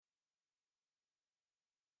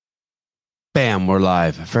Bam, we're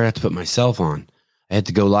live. I forgot to put myself on. I had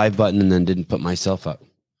to go live button and then didn't put myself up.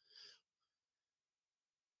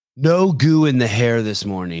 No goo in the hair this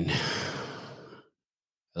morning.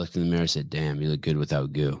 I looked in the mirror and said, damn, you look good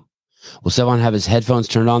without goo. Will Sevon have his headphones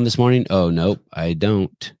turned on this morning? Oh, nope, I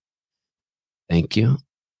don't. Thank you.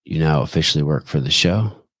 You now officially work for the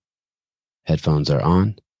show. Headphones are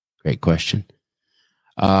on. Great question.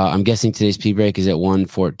 I'm guessing today's pee break is at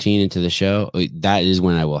 1:14 into the show. That is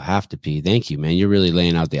when I will have to pee. Thank you, man. You're really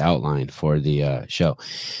laying out the outline for the show.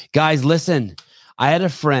 Guys, listen. I have a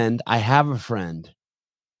friend.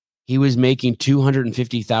 He was making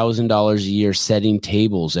 $250,000 a year setting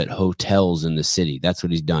tables at hotels in the city. That's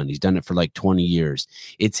what he's done. He's done it for like 20 years.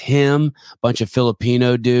 It's him, a bunch of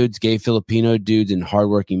Filipino dudes, gay Filipino dudes, and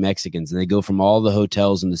hardworking Mexicans. And they go from all the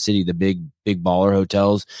hotels in the city, the big baller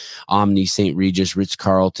hotels, Omni, St. Regis,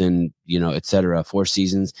 Ritz-Carlton, et cetera, Four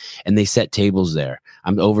Seasons. And they set tables there.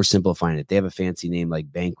 I'm oversimplifying it. They have a fancy name like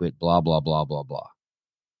Banquet, blah, blah, blah, blah, blah.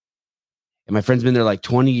 And my friend's been there like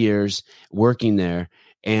 20 years working there.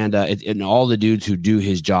 And all the dudes who do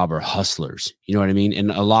his job are hustlers. You know what I mean?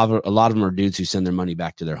 And a lot of them are dudes who send their money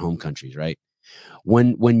back to their home countries, right?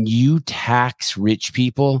 When you tax rich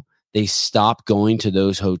people, they stop going to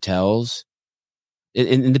those hotels.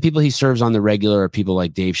 And the people he serves on the regular are people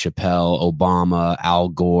like Dave Chappelle, Obama, Al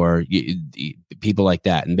Gore, people like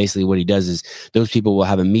that. And basically what he does is those people will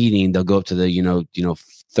have a meeting. They'll go up to the,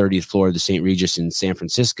 30th floor of the St. Regis in San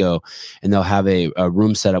Francisco, and they'll have a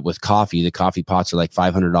room set up with coffee. The coffee pots are like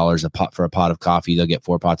 $500 a pot for a pot of coffee. They'll get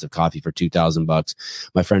 4 pots of coffee for $2,000.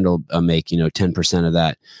 My friend will make, 10% of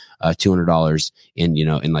that, $200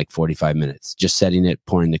 in like 45 minutes, just setting it,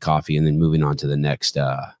 pouring the coffee, and then moving on to the next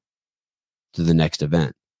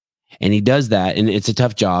event. And he does that. And it's a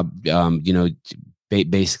tough job.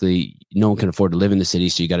 Basically no one can afford to live in the city.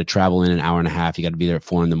 So you got to travel in an hour and a half. You got to be there at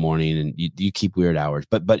 4 a.m. and you keep weird hours,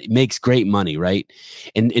 but it makes great money. Right.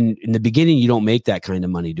 And in the beginning, you don't make that kind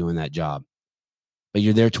of money doing that job, but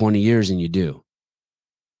you're there 20 years and you do.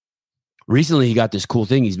 Recently, he got this cool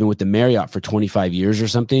thing. He's been with the Marriott for 25 years or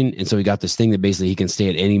something. And so he got this thing that basically he can stay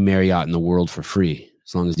at any Marriott in the world for free,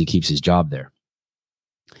 as long as he keeps his job there.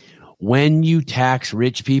 When you tax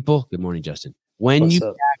rich people, good morning, Justin. When you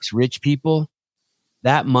tax rich people,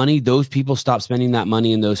 that money, those people stop spending that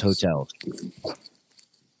money in those hotels.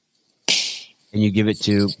 And you give it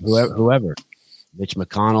to whoever. Mitch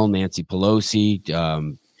McConnell, Nancy Pelosi,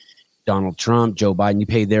 Donald Trump, Joe Biden. You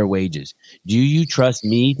pay their wages. Do you trust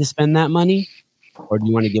me to spend that money? Or do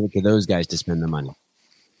you want to give it to those guys to spend the money?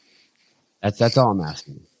 That's all I'm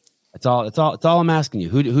asking you. That's all I'm asking you.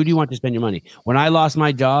 Who do you want to spend your money? When I lost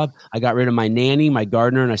my job, I got rid of my nanny, my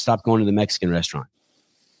gardener, and I stopped going to the Mexican restaurant.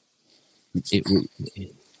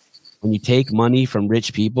 When you take money from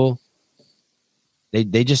rich people,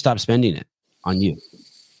 they just stop spending it on you.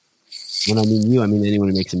 When I mean you, I mean anyone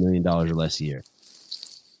who makes $1 million or less a year.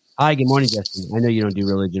 Hi, good morning, Justin. I know you don't do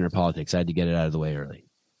religion or politics. I had to get it out of the way early.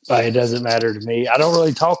 It doesn't matter to me. I don't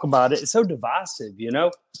really talk about it. It's so divisive,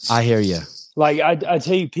 I hear you. Like I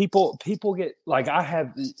tell you, people get like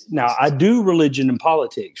I do religion and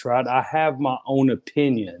politics, right? I have my own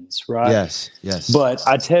opinions, right? Yes. But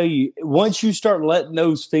I tell you, once you start letting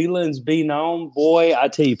those feelings be known, boy, I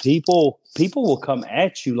tell you, people will come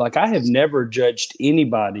at you. Like I have never judged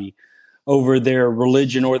anybody over their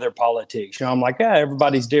religion or their politics. I'm like,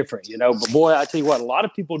 everybody's different, But boy, I tell you what, a lot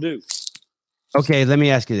of people do. Okay, let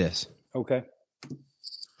me ask you this. Okay.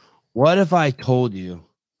 What if I told you?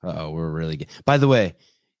 We're really good. By the way,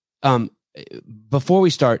 before we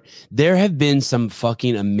start, there have been some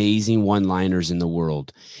fucking amazing one-liners in the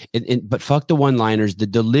world. But fuck the one-liners. The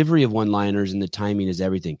delivery of one-liners and the timing is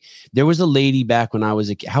everything. There was a lady back when I was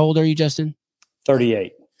a kid. How old are you, Justin?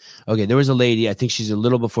 38. Okay, there was a lady. I think she's a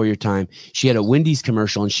little before your time. She had a Wendy's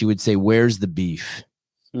commercial, and she would say, "Where's the beef?"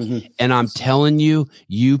 Mm-hmm. And I'm telling you,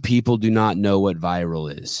 you people do not know what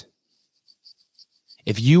viral is.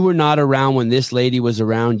 If you were not around when this lady was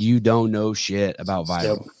around, you don't know shit about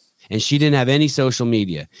viral. Yep. And she didn't have any social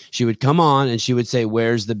media. She would come on and she would say,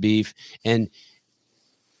 "Where's the beef?" And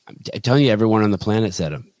I'm telling you, everyone on the planet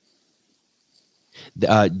said him.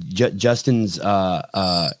 Justin's,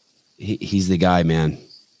 he's the guy, man.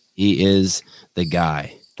 He is the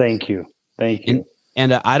guy. Thank you.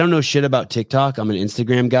 And I don't know shit about TikTok. I'm an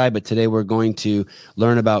Instagram guy, but today we're going to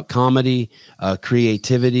learn about comedy,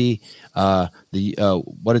 creativity, what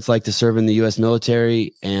it's like to serve in the U.S.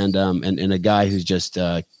 military, and a guy who's just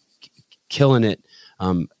killing it.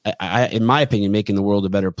 In my opinion, making the world a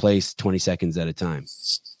better place 20 seconds at a time.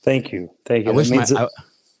 Thank you.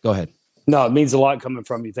 Go ahead. No, it means a lot coming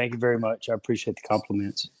from you. Thank you very much. I appreciate the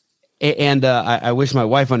compliments. And I wish my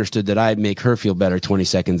wife understood that I make her feel better 20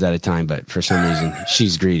 seconds at a time, but for some reason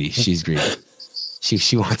she's greedy.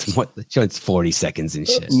 She wants more. She wants 40 seconds and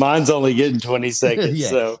shit. Mine's only getting 20 seconds. Yeah,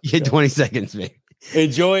 So you get 20 seconds, man.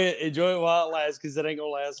 Enjoy it while it lasts, because it ain't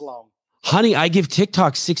gonna last long. Honey, I give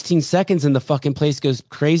TikTok 16 seconds and the fucking place goes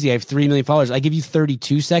crazy. I have 3 million followers. I give you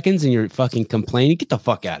 32 seconds and you're fucking complaining. Get the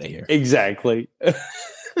fuck out of here. Exactly. You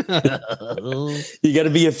got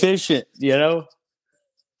to be efficient, you know.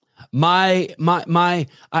 Let's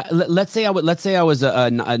say I was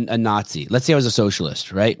a Nazi. Let's say I was a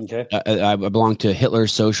socialist, right? Okay. I belonged to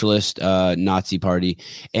Hitler's socialist Nazi party,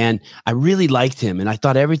 and I really liked him, and I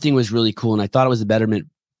thought everything was really cool, and I thought it was the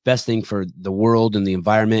best thing for the world and the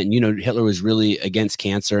environment. And, you know, Hitler was really against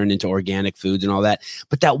cancer and into organic foods and all that.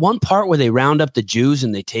 But that one part where they round up the Jews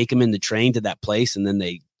and they take them in the train to that place and then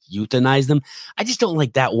they euthanize them, I just don't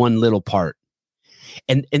like that one little part.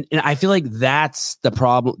 And I feel like that's the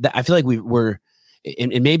problem. I feel like we're,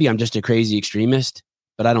 and maybe I'm just a crazy extremist,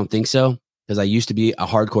 but I don't think so, because I used to be a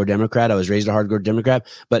hardcore Democrat. I was raised a hardcore Democrat,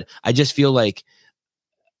 but I just feel like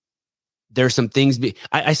there's some things.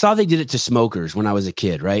 I saw they did it to smokers when I was a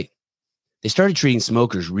kid, right? They started treating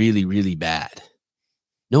smokers really, really bad.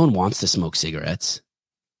 No one wants to smoke cigarettes.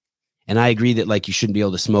 And I agree that, like, you shouldn't be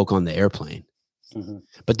able to smoke on the airplane. Mm-hmm.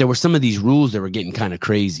 But there were some of these rules that were getting kind of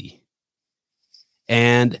crazy.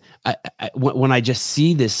 And when I just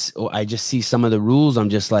see this, I just see some of the rules, I'm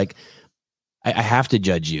just like, I have to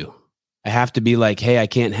judge you. I have to be like, hey, I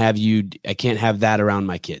can't have that around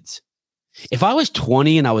my kids. If I was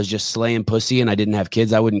 20 and I was just slaying pussy and I didn't have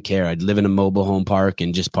kids, I wouldn't care. I'd live in a mobile home park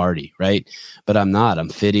and just party, right? But I'm not. I'm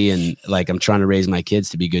fitty, and like, I'm trying to raise my kids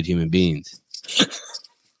to be good human beings.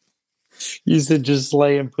 You said just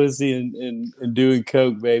slaying pussy and doing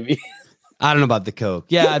coke, baby. I don't know about the coke.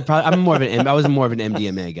 Yeah, I was more of an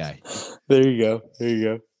MDMA guy. There you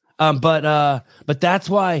go. But that's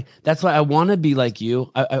why I want to be like you.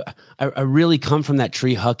 I really come from that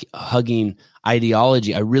tree hugging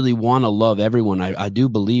ideology. I really want to love everyone. I do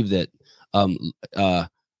believe that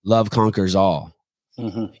love conquers all.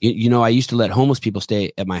 Mm-hmm. You know, I used to let homeless people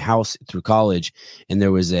stay at my house through college, and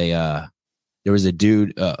there was a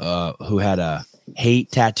dude who had a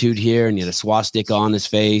hate tattooed here, and he had a swastika on his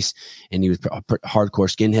face, and he was a hardcore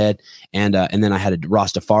skinhead. And then I had a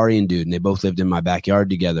Rastafarian dude, and they both lived in my backyard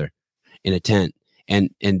together in a tent.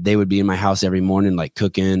 And they would be in my house every morning, like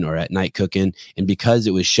cooking, or at night cooking. And because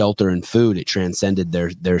it was shelter and food, it transcended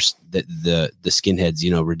the skinheads,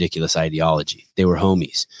 you know, ridiculous ideology. They were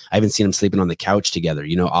homies. I haven't seen them sleeping on the couch together,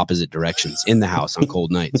 you know, opposite directions in the house on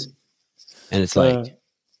cold nights. And it's like,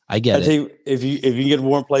 I get it. If you get a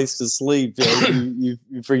warm place to sleep, you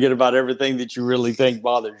forget about everything that you really think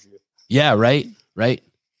bothers you. Yeah, right.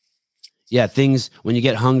 Yeah, things, when you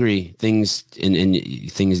get hungry, things and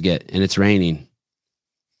it's raining,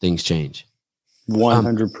 things change.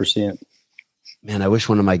 100%. Man, I wish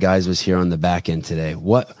one of my guys was here on the back end today.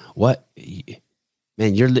 What?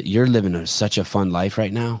 Man, you're living such a fun life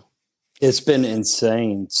right now. It's been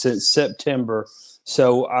insane since September.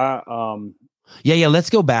 So Yeah. Let's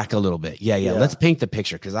go back a little bit. Yeah. Let's paint the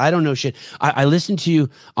picture, because I don't know shit. I listened to you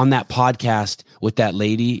on that podcast with that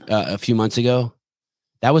lady a few months ago.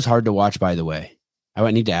 That was hard to watch, by the way. I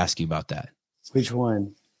would need to ask you about that. Which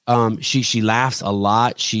one? She laughs a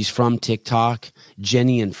lot. She's from TikTok.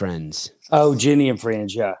 Jenny and Friends. Oh, Jenny and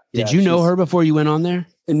Friends. Yeah. Did you know her before you went on there?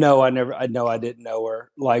 No, I didn't know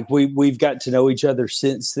her. Like, we've got to know each other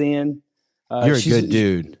since then. You're a good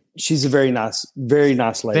dude. She's a very nice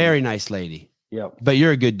lady. Very nice lady. Yeah. But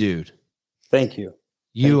you're a good dude. Thank you.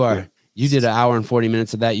 You did an hour and 40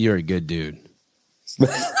 minutes of that. You're a good dude.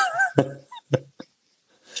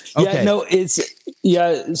 Okay.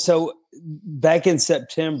 Yeah, so back in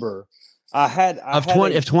September, I had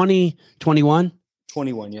 2021?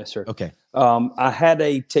 21, yes, sir. Okay. I had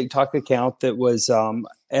a TikTok account that was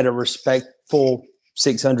at a respectful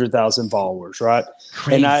 600,000 followers, right?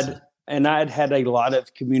 Crazy. And I'd had a lot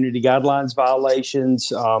of community guidelines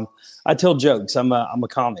violations. I tell jokes. I'm a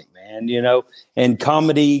comic, man, you know, and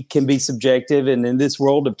comedy can be subjective. And in this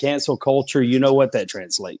world of cancel culture, you know what that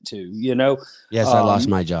translates to, you know? Yes, I lost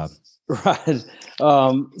my job. Right.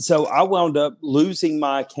 So I wound up losing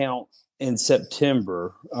my account in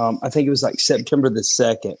September. I think it was like September the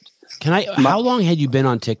 2nd. How long had you been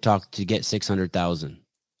on TikTok to get 600,000?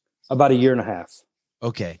 About a year and a half.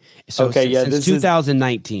 Okay. So since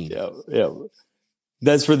 2019. Yeah.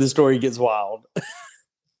 That's where the story gets wild.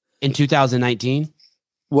 In 2019?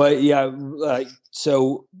 Well, yeah.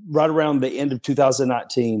 So right around the end of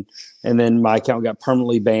 2019, and then my account got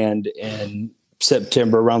permanently banned in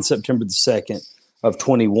around September the 2nd of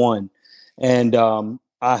 21. And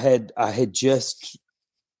I had just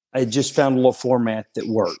found a little format that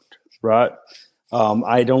worked, right?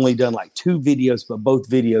 I had only done like 2 videos, but both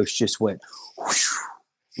videos just went whoosh,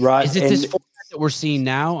 right. Is it this format that we're seeing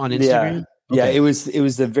now on Instagram? Yeah, yeah. It was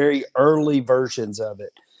the very early versions of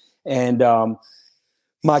it, and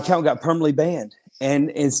my account got permanently banned.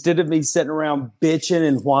 And instead of me sitting around bitching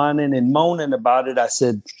and whining and moaning about it, I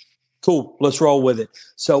said, cool, let's roll with it.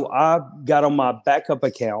 So I got on my backup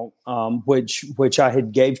account, which I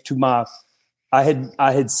had gave to I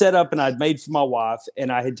had set up and I'd made for my wife,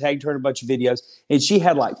 and I had tagged her in a bunch of videos, and she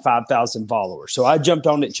had like 5,000 followers. So I jumped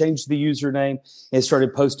on it, changed the username, and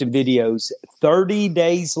started posting videos. 30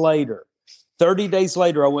 days later,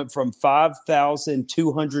 I went from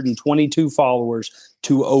 5,222 followers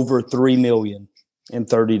to over 3 million in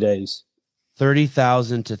 30 days.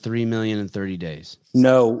 30,000 to 3 million in 30 days.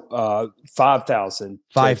 No, 5,000.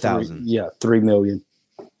 5,000. Yeah, 3 million.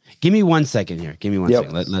 Give me 1 second here. Give me one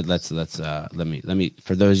second. Let me,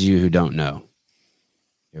 for those of you who don't know,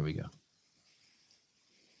 here we go.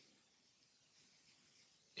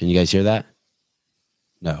 Can you guys hear that?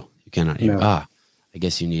 No, you cannot hear. No. I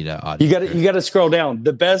guess you need audio. You got to scroll down.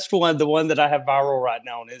 The best one, the one that I have viral right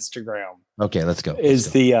now on Instagram. Okay, let's go.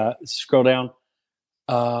 The scroll down.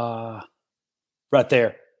 Right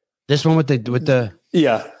there. This one with the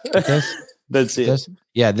yeah. With this? That's it. This?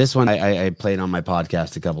 Yeah, this one I played on my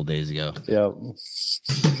podcast a couple days ago. Yeah.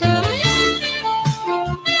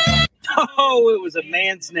 Oh, it was a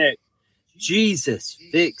man's neck. Jesus,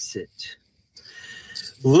 fix it.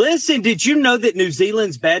 Listen, did you know that New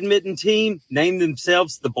Zealand's badminton team named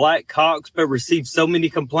themselves the Black Cocks but received so many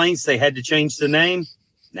complaints they had to change the name?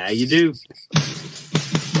 Now you do.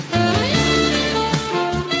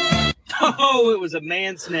 Oh, it was a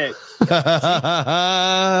man's neck.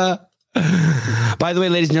 By the way,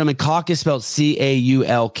 ladies and gentlemen, cock is spelled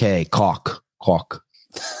C-A-U-L-K. Cock.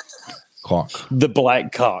 The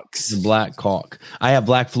Black Cocks. The Black Cock. I have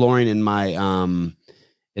black flooring in my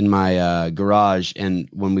garage, and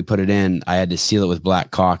when we put it in, I had to seal it with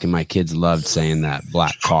black cock, and my kids loved saying that.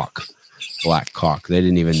 Black cock. They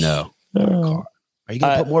didn't even know. Cock. Are you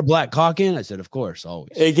going to put more black cock in? I said, of course,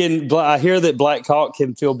 always. Again, I hear that black cock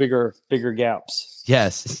can fill bigger gaps.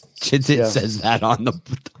 Yes, it says that on the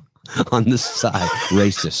side.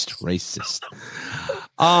 Racist.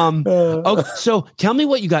 Okay, so tell me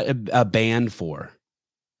what you got a banned for.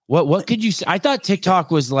 What could you say? I thought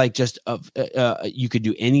TikTok was like just you could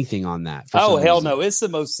do anything on that. Oh, hell no. It's the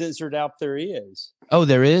most censored app there is. Oh,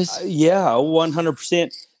 there is? Yeah,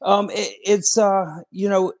 100%. It's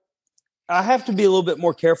I have to be a little bit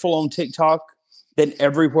more careful on TikTok than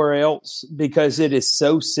everywhere else because it is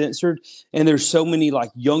so censored, and there's so many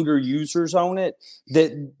like younger users on it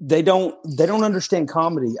that they don't understand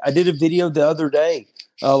comedy. I did a video the other day,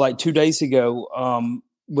 like 2 days ago,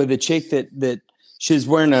 with a chick that she was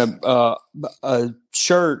wearing a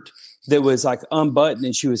shirt that was like unbuttoned,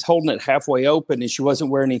 and she was holding it halfway open, and she wasn't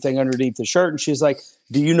wearing anything underneath the shirt. And she's like,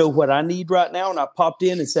 "Do you know what I need right now?" And I popped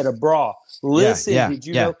in and said a bra. Listen, did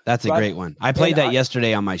you know? That's a great one. I played that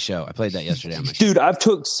yesterday on my show. Dude, I've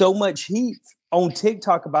took so much heat on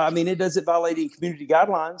TikTok about. I mean, it doesn't violate any community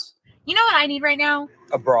guidelines. You know what I need right now?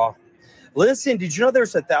 A bra. Listen, did you know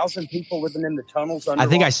there's 1,000 people living in the tunnels? I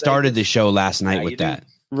think I started the show last night with that.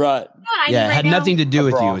 Right. You know what I Yeah, need it right had now? nothing to do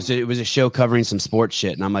with bra. you. It was a show covering some sports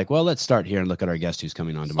shit. And I'm like, well, let's start here and look at our guest who's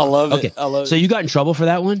coming on tomorrow. I love it. Okay. I love So it. you got in trouble for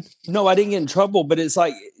that one? No, I didn't get in trouble, but it's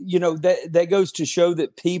like, that goes to show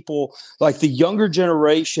that people like the younger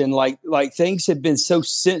generation, like things have been so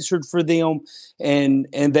censored for them, and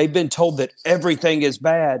they've been told that everything is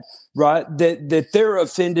bad, right? That they're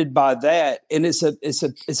offended by that. And it's a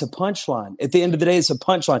punchline. At the end of the day, it's a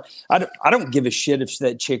punchline. I don't give a shit if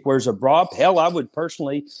that chick wears a bra. Hell, I would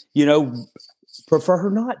personally, prefer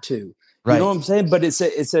her not to. Right. You know what I'm saying? But it's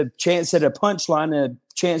a chance at a punchline, and a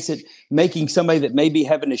chance at making somebody that may be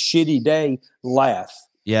having a shitty day laugh.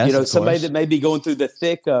 Yes. Somebody that may be going through the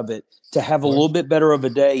thick of it to have a little bit better of a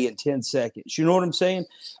day in 10 seconds. You know what I'm saying?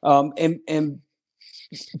 And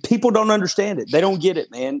people don't understand it. They don't get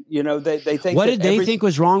it, man. They think. What did they think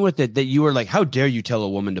was wrong with it? That you were like, how dare you tell a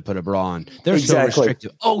woman to put a bra on? They're so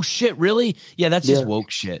restrictive. Oh shit, really? Yeah, that's just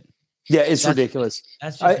woke shit. Yeah, it's ridiculous.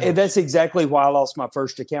 And that's exactly why I lost my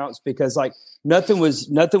first accounts, because like nothing was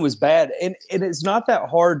bad, and it's not that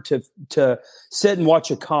hard to sit and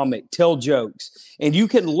watch a comic tell jokes, and you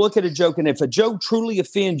can look at a joke, and if a joke truly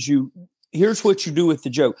offends you, here's what you do with the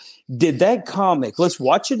joke. Did that comic? Let's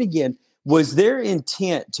watch it again. Was their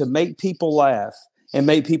intent to make people laugh and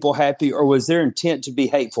make people happy, or was their intent to be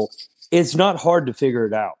hateful? It's not hard to figure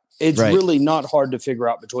it out. It's really not hard to figure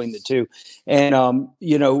out between the two, and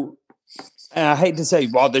And I hate to say,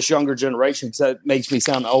 well, this younger generation, because that makes me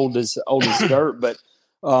sound old as dirt, but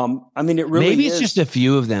I mean, it really maybe it's just a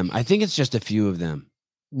few of them. I think it's just a few of them.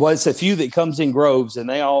 Well, it's a few that comes in groves, and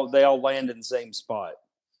they all land in the same spot.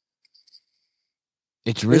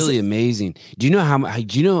 It's really amazing. Do you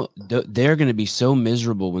know they're going to be so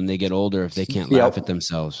miserable when they get older if they can't laugh at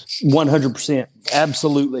themselves? 100%.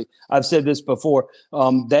 Absolutely. I've said this before.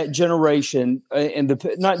 That generation, and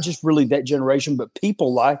not just really that generation, but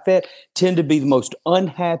people like that tend to be the most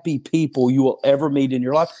unhappy people you will ever meet in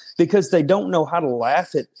your life because they don't know how to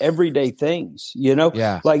laugh at everyday things.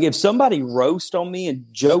 Yeah. Like if somebody roasts on me and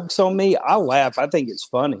jokes on me, I laugh. I think it's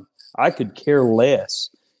funny. I could care less.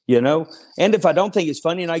 And if I don't think it's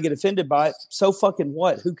funny and I get offended by it, so fucking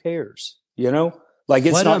what? Who cares? Like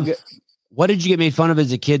it's not good. What did you get made fun of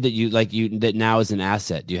as a kid that now is an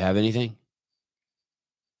asset? Do you have anything?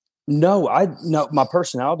 No, my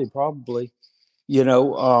personality probably,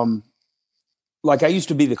 like I used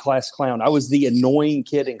to be the class clown. I was the annoying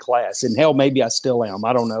kid in class, and hell, maybe I still am.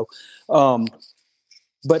 I don't know.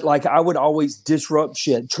 But like I would always disrupt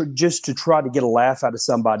shit just to try to get a laugh out of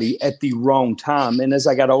somebody at the wrong time. And as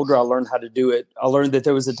I got older, I learned how to do it. I learned that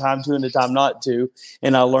there was a time to and a time not to.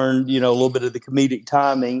 And I learned, a little bit of the comedic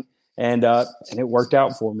timing and it worked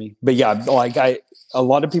out for me. But yeah, like a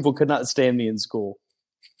lot of people could not stand me in school.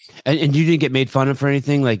 And you didn't get made fun of for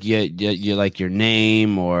anything? Like you like your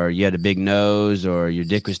name, or you had a big nose, or your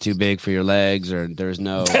dick was too big for your legs, or there's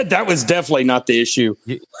no... That was definitely not the issue.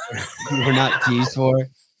 You were not teased for?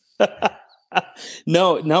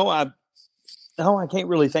 No, I can't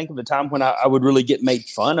really think of a time when I would really get made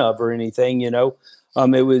fun of or anything, It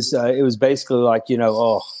was basically like,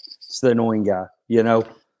 oh, it's the annoying guy,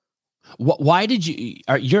 Why did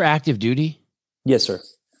you're active duty? Yes, sir.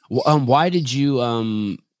 Why did you,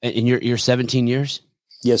 in your 17 years?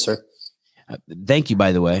 Yes, sir. Thank you,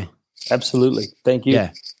 by the way. Absolutely. Thank you.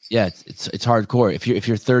 Yeah. It's hardcore. If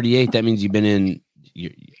you're 38, that means you've been in,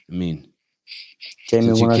 came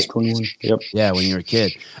in when I was 21. Yep. Yeah. When you were a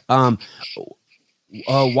kid.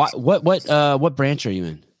 What branch are you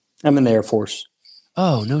in? I'm in the Air Force.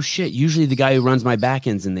 Oh, no shit. Usually the guy who runs my back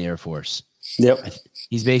end's in the Air Force. Yep.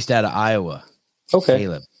 He's based out of Iowa.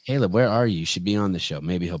 Okay. Caleb, where are you? You should be on the show.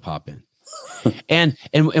 Maybe he'll pop in. and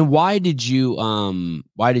why did you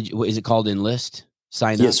is it called enlist?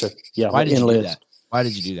 Sign up? Yes, sir. Yeah. Why did enlist. you do that? Why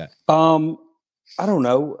did you do that? I don't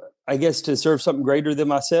know. I guess to serve something greater than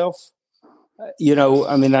myself. I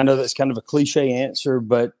know that's kind of a cliche answer,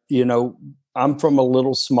 but I'm from a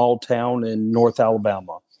little small town in North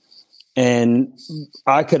Alabama. And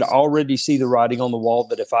I could already see the writing on the wall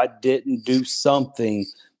that if I didn't do something,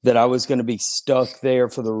 that I was going to be stuck there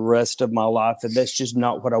for the rest of my life. And that's just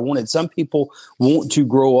not what I wanted. Some people want to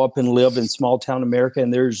grow up and live in small town America,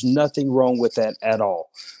 and there's nothing wrong with that at all.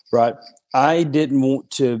 Right. I didn't want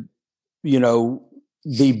to,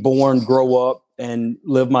 be born, grow up and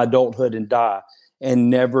live my adulthood and die and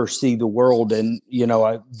never see the world. And,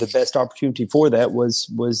 the best opportunity for that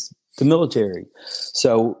was the military.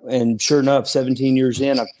 So, and sure enough, 17 years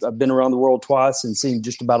in, I've been around the world twice and seen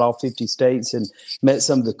just about all 50 states and met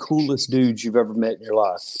some of the coolest dudes you've ever met in your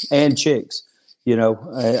life, and chicks,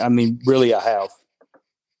 really I have.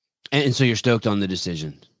 And so you're stoked on the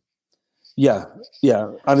decision. Yeah.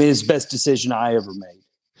 Yeah. I mean, it's the best decision I ever made.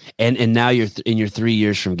 And now you're in your 3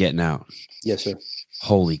 years from getting out. Yes, sir.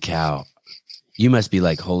 Holy cow. You must be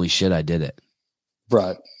like, holy shit, I did it.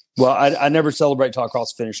 Right. Well, I never celebrate till I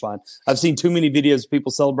cross the finish line. I've seen too many videos of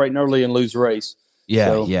people celebrating early and lose the race. Yeah,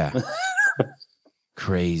 so. Yeah.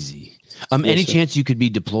 Crazy. Any chance you could be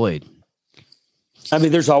deployed? I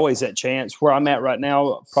mean, there's always that chance. Where I'm at right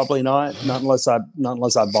now, probably not unless I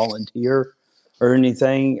volunteer or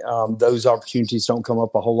anything. Those opportunities don't come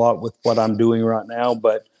up a whole lot with what I'm doing right now,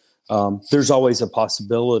 but there's always a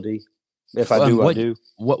possibility. If I do, I do.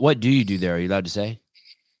 What do you do there? Are you allowed to say?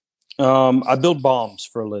 I build bombs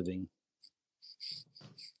for a living.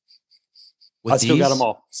 Still got them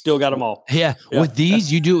all. Yeah. With these,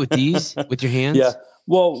 you do it with these, with your hands? Yeah.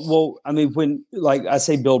 Well, I mean, when like I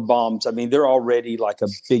say build bombs, I mean, they're already like a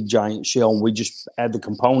big giant shell and we just add the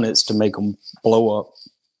components to make them blow up.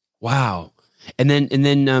 Wow. And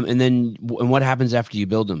then what happens after you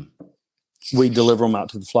build them? We deliver them out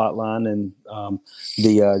to the flight line, and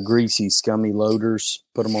the greasy, scummy loaders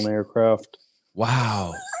put them on the aircraft.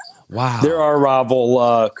 Wow. They're our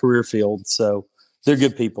rival career field, so they're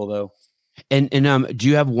good people, though. And do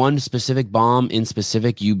you have one specific bomb in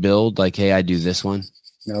specific you build? Like, hey, I do this one?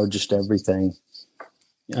 No, just everything.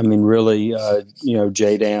 I mean, really,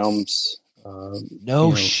 JDAMs.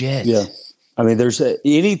 Shit. Yeah. I mean, there's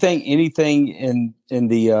anything in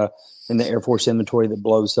the Air Force inventory that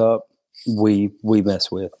blows up. we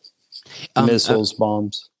mess with. Missiles,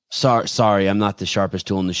 bombs. Sorry, I'm not the sharpest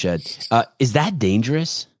tool in the shed. Is that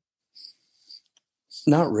dangerous?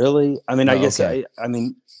 Not really. I mean, I guess okay. I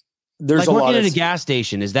mean, there's like a lot working of at a gas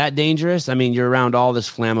station. Is that dangerous? I mean, you're around all this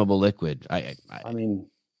flammable liquid. I mean,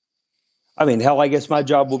 hell, I guess my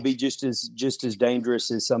job will be just as dangerous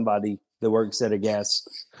as somebody that works at a gas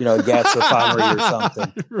refinery or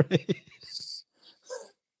something. Right.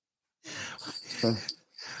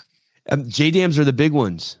 JDAMs are the big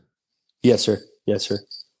ones. Yes, sir. Yes, sir.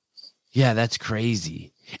 Yeah, that's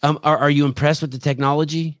crazy. Are you impressed with the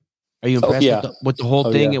technology? Are you impressed with the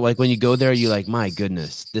whole thing? Yeah. Like when you go there, you're like, my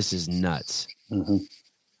goodness, this is nuts. Mm-hmm.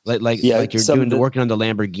 Like you're working on the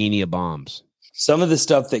Lamborghini of bombs. Some of the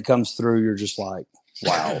stuff that comes through, you're just like,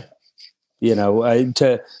 wow.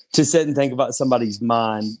 To sit and think about somebody's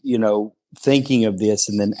mind, thinking of this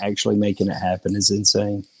and then actually making it happen is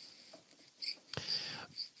insane.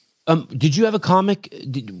 Did you have a comic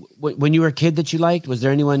when you were a kid that you liked? Was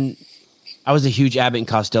there anyone? I was a huge Abbott and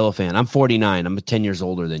Costello fan. I'm 49. I'm 10 years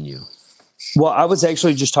older than you. Well, I was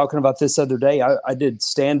actually just talking about this other day. I did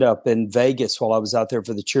stand up in Vegas while I was out there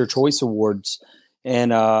for the Cheer Choice Awards,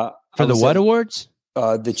 and for the what awards?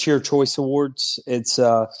 The Cheer Choice Awards. It's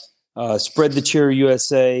Spread the Cheer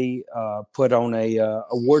USA put on a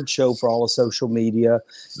award show for all of social media,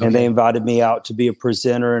 and they invited me out to be a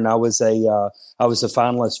presenter, and I was a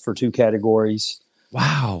finalist for 2 categories.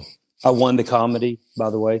 Wow! I won the comedy, by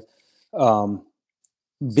the way.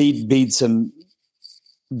 Beat some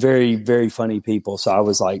very, very funny people. So I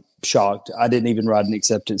was like shocked. I didn't even write an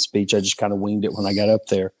acceptance speech. I just kind of winged it when I got up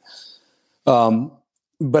there.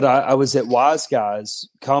 But I was at Wise Guys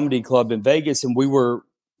Comedy Club in Vegas, and we were,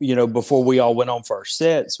 before we all went on for our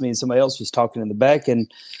sets, me and somebody else was talking in the back,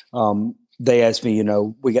 and they asked me,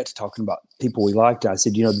 we got to talking about people we liked. I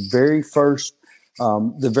said, the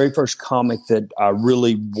very first comic that I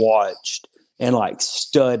really watched and like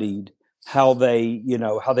studied how they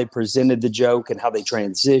presented the joke and how they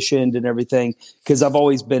transitioned and everything. Cause I've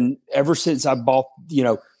always been, ever since I bought,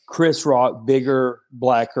 Chris Rock, Bigger,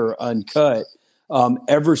 Blacker, Uncut.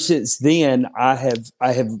 Ever since then, I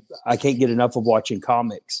can't get enough of watching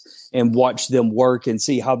comics and watch them work and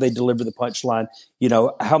see how they deliver the punchline.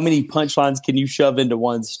 How many punchlines can you shove into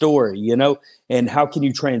one story, and how can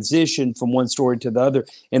you transition from one story to the other?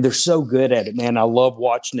 And they're so good at it, man. I love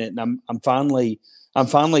watching it. And I'm finally kind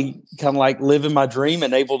of like living my dream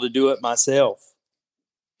and able to do it myself.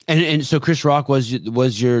 And so Chris Rock was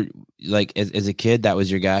your, like, as a kid, that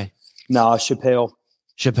was your guy? Nah, Chappelle.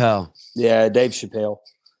 Yeah, Dave Chappelle.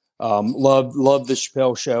 Loved the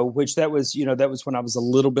Chappelle show, which that was when I was a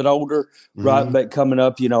little bit older, right? But coming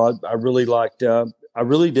up, I really liked, Dave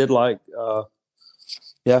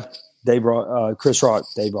Rock, Chris Rock,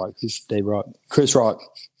 Chris Rock.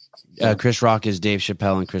 Chris Rock is Dave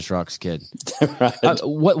Chappelle and Chris Rock's kid. Right.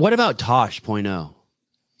 What about Tosh.0?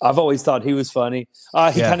 I've always thought he was funny.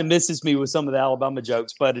 He kind of misses me with some of the Alabama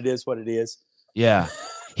jokes, but it is what it is. Yeah.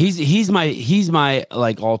 He's my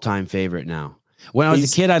like all-time favorite now. When I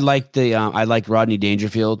was a kid, I liked Rodney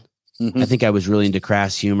Dangerfield. Mm-hmm. I think I was really into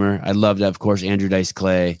crass humor. I loved, of course, Andrew Dice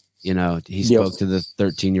Clay. He spoke to the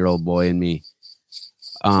 13-year-old boy in me.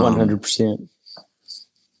 100%.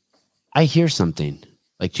 I hear something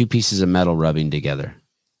like 2 pieces of metal rubbing together.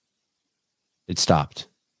 It stopped.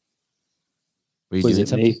 Were you doing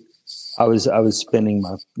something? Me? I was spinning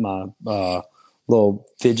my little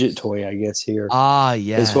fidget toy, I guess, here. Ah,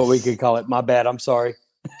 yes. That's what we could call it. My bad. I'm sorry.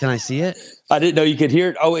 Can I see it? I didn't know you could hear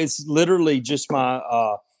it. Oh, it's literally just my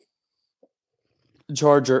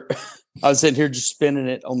charger. I was sitting here just spinning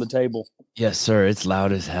it on the table. Yes, sir. It's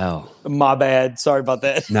loud as hell. My bad. Sorry about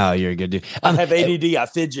that. No, you're good, dude. I have ADD. I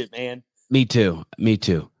fidget, man. Me too.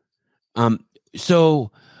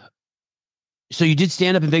 So you did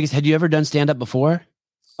stand up in Vegas. Had you ever done stand up before?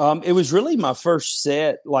 It was really my first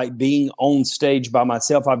set, like being on stage by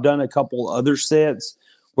myself. I've done a couple other sets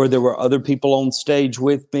where there were other people on stage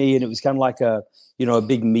with me, and it was kind of like a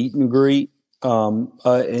big meet and greet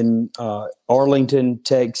in Arlington,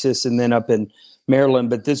 Texas, and then up in Maryland.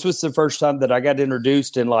 But this was the first time that I got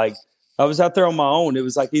introduced, and like I was out there on my own. It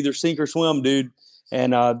was like either sink or swim, dude.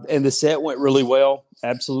 And the set went really well.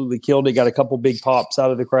 Absolutely killed it. Got a couple big pops out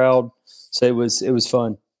of the crowd. So it was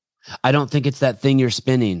fun. I don't think it's that thing you're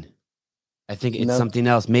spinning. I think it's something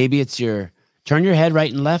else. Maybe it's turn your head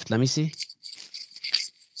right and left. Let me see.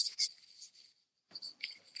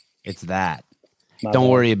 It's that. Don't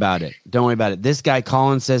worry about it. This guy,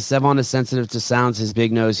 Colin, says Sevon is sensitive to sounds. His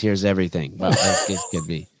big nose hears everything. Well, it could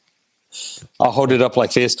be. I'll hold it up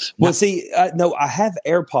like this. Well, see, I have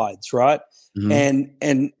AirPods, right? Mm-hmm.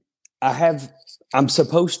 And I I'm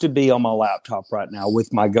supposed to be on my laptop right now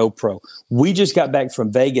with my GoPro. We just got back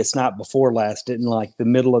from Vegas night before last in like the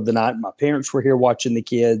middle of the night. My parents were here watching the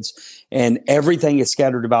kids and everything is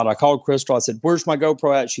scattered about. I called Crystal. I said, "Where's my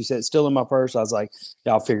GoPro at?" She said, "It's still in my purse." I was like,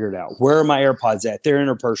 "Yeah, I'll figure it out." Where are my AirPods at? They're in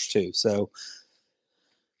her purse too. So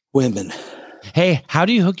women. Hey, how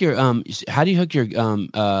do you hook your GoPro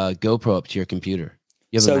up to your computer?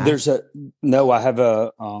 You have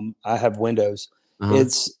I have Windows.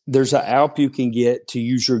 There's an app you can get to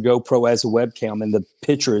use your GoPro as a webcam, and the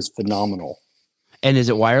picture is phenomenal. And is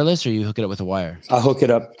it wireless, or you hook it up with a wire? I hook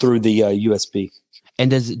it up through the USB.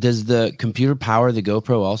 And does the computer power the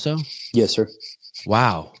GoPro also? Yes, sir.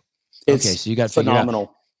 Wow. It's okay, so you got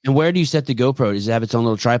phenomenal. And where do you set the GoPro? Does it have its own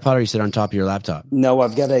little tripod, or you sit on top of your laptop? No,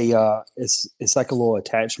 I've got it's like a little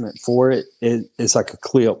attachment for it. It's like a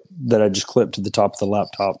clip that I just clip to the top of the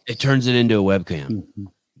laptop. It turns it into a webcam. Mm-hmm.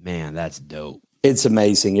 Man, that's dope. It's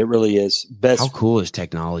amazing. It really is. How cool is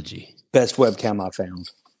technology? Best webcam I found.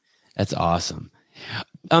 That's awesome.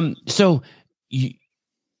 So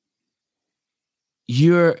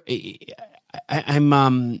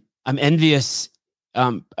I'm envious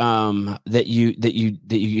that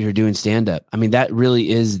you're doing stand up. I mean, that really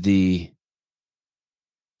is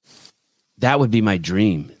that would be my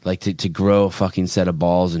dream, like to grow a fucking set of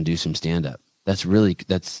balls and do some stand up. That's really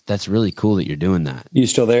cool that you're doing that. You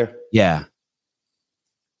still there? Yeah.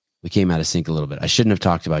 We came out of sync a little bit. I shouldn't have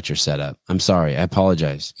talked about your setup. I'm sorry. I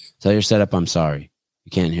apologize. Tell your setup I'm sorry.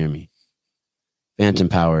 You can't hear me. Phantom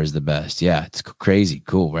power is the best. Yeah, it's crazy.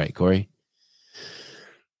 Cool, right, Corey?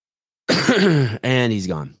 And he's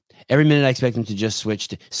gone. Every minute I expect him to just switch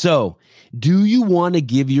to. So, do you want to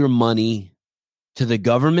give your money to the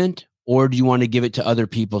government, or do you want to give it to other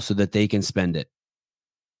people so that they can spend it?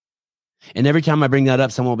 And every time I bring that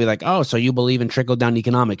up, someone will be like, "Oh, so you believe in trickle-down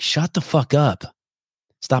economics?" Shut the fuck up.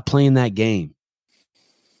 Stop playing that game.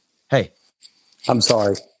 Hey. I'm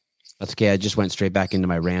sorry. That's okay. I just went straight back into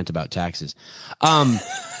my rant about taxes.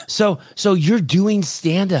 So you're doing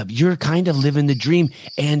stand-up. You're kind of living the dream,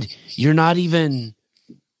 and you're not even.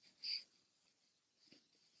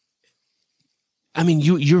 I mean,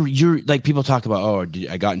 you're like, people talk about, oh,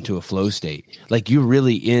 I got into a flow state. Like, you're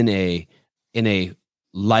really in a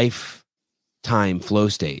lifetime flow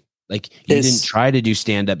state. Like, you didn't try to do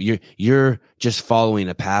stand-up. You're just following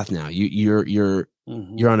a path now. You're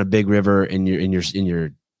on a big river, and you're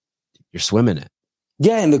swimming it.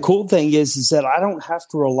 Yeah, and the cool thing is that I don't have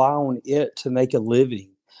to rely on it to make a living.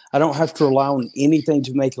 I don't have to rely on anything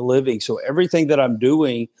to make a living. So everything that I'm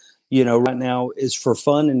doing, right now is for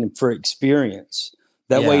fun and for experience.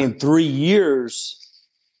 That way, in 3 years,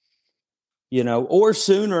 or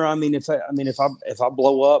sooner. I mean, if I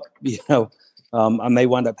blow up, I may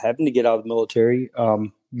wind up having to get out of the military.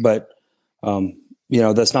 But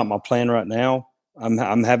that's not my plan right now.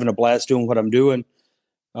 I'm having a blast doing what I'm doing.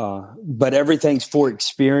 But everything's for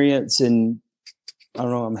experience, and I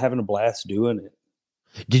don't know, I'm having a blast doing it.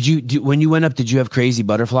 When you went up, did you have crazy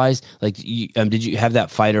butterflies? Like, did you have that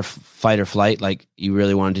fight or flight? Like, you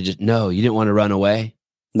really wanted to no, you didn't want to run away?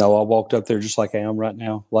 No, I walked up there just like I am right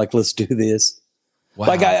now. Like, let's do this. Wow.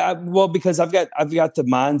 Like because I've got the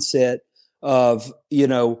mindset of,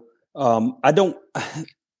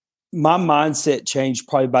 my mindset changed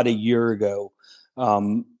probably about a year ago.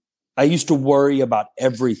 I used to worry about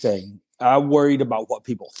everything. I worried about what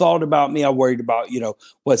people thought about me. I worried about,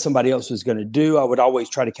 what somebody else was going to do. I would always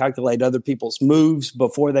try to calculate other people's moves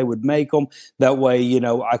before they would make them. That way,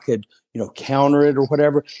 I could, counter it or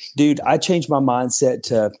whatever. Dude, I changed my mindset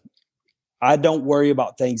to, I don't worry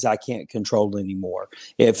about things I can't control anymore.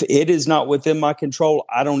 If it is not within my control,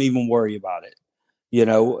 I don't even worry about it.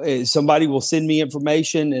 Somebody will send me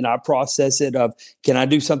information and I process it of, can I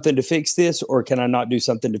do something to fix this, or can I not do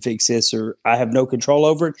something to fix this, or I have no control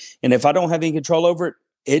over it. And if I don't have any control over it,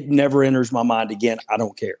 it never enters my mind again. I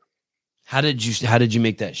don't care. How did you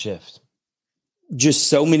make that shift? Just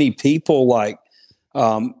so many people, like,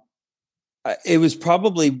 it was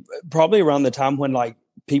probably around the time when, like,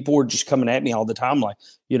 people were just coming at me all the time, like,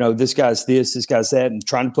 this guy's this guy's that, and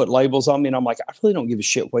trying to put labels on me. And I'm like, I really don't give a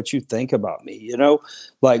shit what you think about me.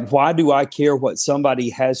 Like, why do I care what somebody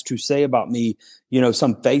has to say about me?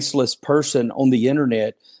 Some faceless person on the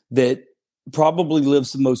internet that probably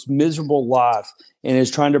lives the most miserable life and is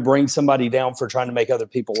trying to bring somebody down for trying to make other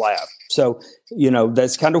people laugh. So,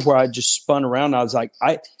 that's kind of where I just spun around. I was like,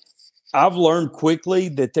 I've learned quickly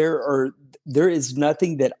that there is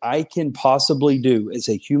nothing that I can possibly do as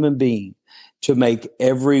a human being to make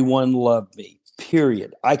everyone love me,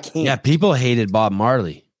 period. I can't. Yeah, people hated Bob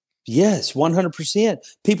Marley. Yes, 100%.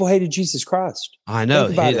 People hated Jesus Christ. I know.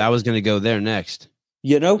 Hey, I was going to go there next.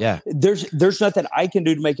 Yeah. There's nothing I can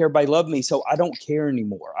do to make everybody love me, so I don't care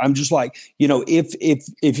anymore. I'm just like,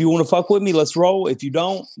 if you want to fuck with me, let's roll. If you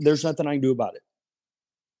don't, there's nothing I can do about it.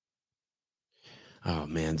 Oh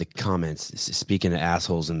man, the comments. Speaking of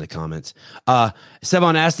assholes in the comments,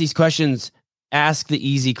 Sebon, ask these questions. Ask the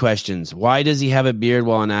easy questions. Why does he have a beard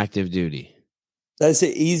while on active duty? That's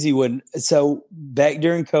an easy one. So back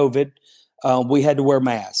during COVID, we had to wear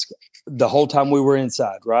masks the whole time we were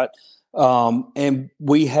inside, right? And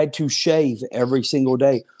we had to shave every single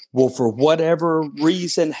day. Well, for whatever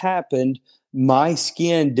reason happened, my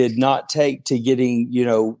skin did not take to getting,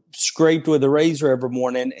 scraped with a razor every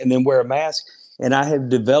morning and then wear a mask. And I have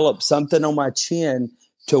developed something on my chin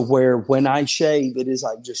to where when I shave, it is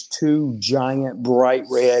like just two giant bright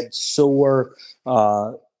red sore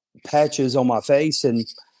patches on my face. And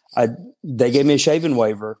they gave me a shaving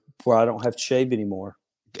waiver where I don't have to shave anymore.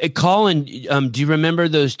 Colin, do you remember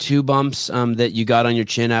those two bumps that you got on your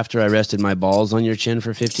chin after I rested my balls on your chin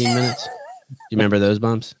for 15 minutes? Do you remember those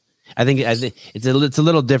bumps? I think it's a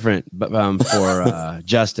little different, but for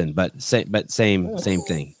Justin, but same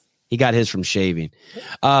thing. He got his from shaving.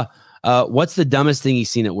 What's the dumbest thing he's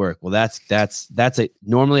seen at work? Well, that's a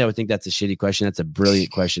normally I would think that's a shitty question. That's a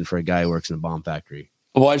brilliant question for a guy who works in a bomb factory.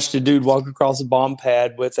 I watched a dude walk across a bomb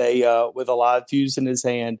pad with a live fuse in his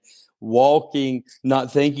hand, walking, not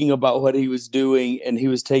thinking about what he was doing, and he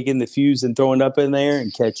was taking the fuse and throwing it up in there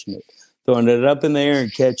and catching it, throwing it up in there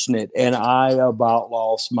and catching it. And I about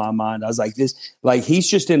lost my mind. I was like, he's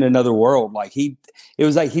just in another world. It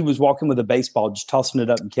was like he was walking with a baseball, just tossing it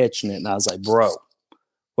up and catching it. And I was like, bro,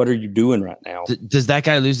 what are you doing right now? Does that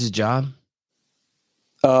guy lose his job?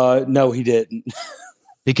 No, he didn't.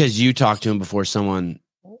 Because you talked to him before someone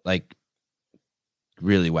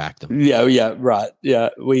really whacked him. Yeah, right. Yeah,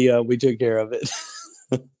 we took care of it.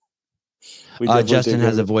 Justin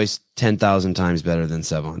has a voice 10,000 times better than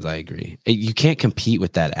Sebon's. I agree. You can't compete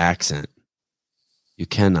with that accent. You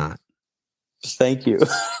cannot. Thank you.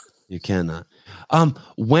 You cannot.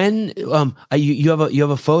 When you have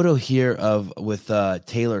a photo here with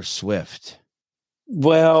Taylor Swift.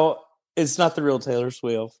 Well, it's not the real Taylor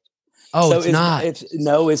Swift. Oh, so it's not.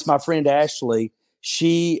 It's my friend Ashley.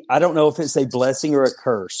 I don't know if it's a blessing or a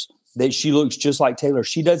curse that she looks just like Taylor.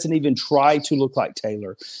 She doesn't even try to look like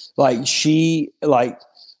Taylor.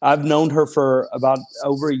 I've known her for about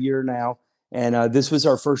over a year now. And this was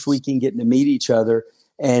our first weekend getting to meet each other.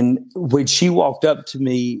 And when she walked up to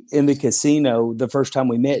me in the casino the first time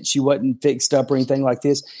we met, she wasn't fixed up or anything like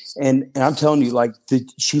this. And I'm telling you,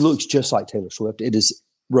 she looks just like Taylor Swift. It is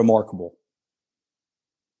remarkable.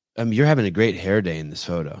 You're having a great hair day in this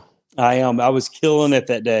photo. I am. I was killing it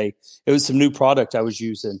that day. It was some new product I was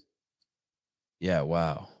using. Yeah,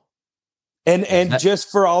 wow. And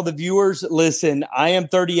just for all the viewers, listen, I am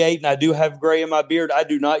 38 and I do have gray in my beard. I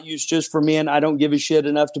do not use Just for Men. I don't give a shit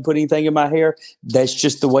enough to put anything in my hair. That's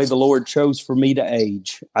just the way the Lord chose for me to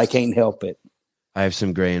age. I can't help it. I have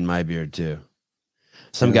some gray in my beard too.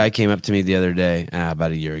 Some guy came up to me the other day,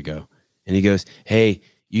 about a year ago, and he goes, "Hey,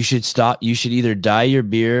 you should stop. You should either dye your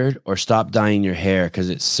beard or stop dyeing your hair because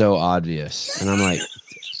it's so obvious." And I'm like,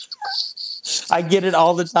 I get it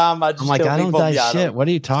all the time. I'm like, I don't dye shit. What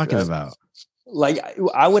are you talking about?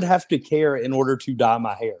 I would have to care in order to dye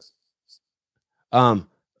my hair.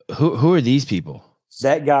 Who are these people?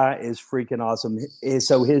 That guy is freaking awesome.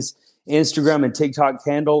 So his Instagram and TikTok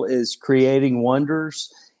handle is Creating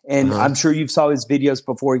Wonders. And I'm sure you've saw his videos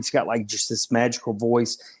before. He's got just this magical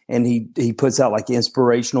voice, and he puts out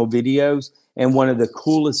inspirational videos. And one of the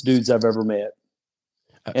coolest dudes I've ever met.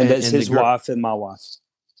 And that's his wife and my wife.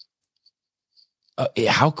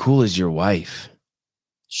 How cool is your wife?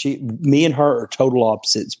 Me and her are total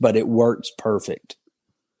opposites, but it works perfect.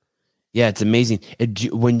 Yeah, it's amazing.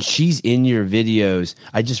 When she's in your videos,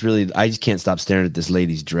 I just can't stop staring at this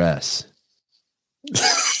lady's dress.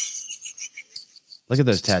 Look at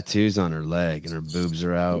those tattoos on her leg, and her boobs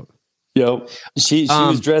are out. Yo, she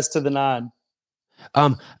was dressed to the nine.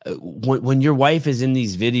 When your wife is in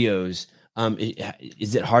these videos,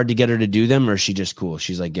 is it hard to get her to do them, or is she just cool?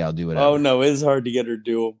 She's like, yeah, I'll do it. Oh no, it's hard to get her to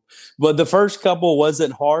do them. But the first couple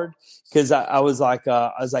wasn't hard because I was like,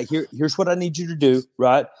 here's what I need you to do,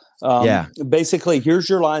 right? Basically, here's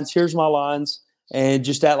your lines, here's my lines, and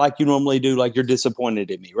just act like you normally do, like you're disappointed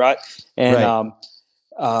in me, right? And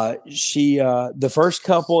she the first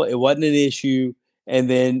couple, it wasn't an issue, and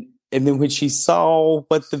then when she saw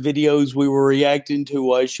what the videos we were reacting to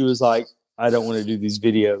was, she was like, I don't want to do these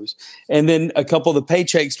videos. And then a couple of the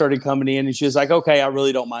paychecks started coming in, and she was like, okay, I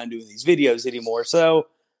really don't mind doing these videos anymore. So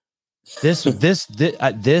this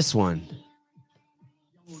one.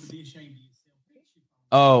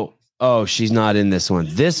 Oh, Oh, she's not in this one.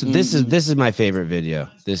 This is my favorite video.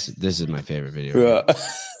 This is my favorite video. Yeah.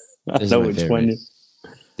 I know which one.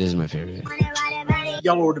 This is my favorite video.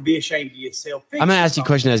 Y'all ought to be ashamed of yourself. I'm gonna ask you a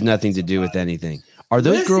question that has nothing to do with anything. Are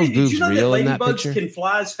those girls' boobs real in that picture? Can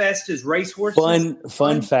fly as fast as racehorses.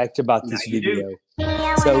 Fun fact about this video. So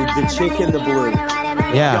the chick in the blue.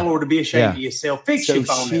 Yeah. Y'all ought to be ashamed of yourself. Fix your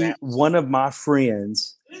phone. One of my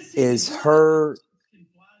friends is her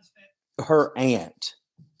aunt,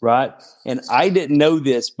 right? And I didn't know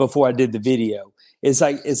this before I did the video. It's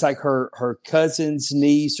like her cousin's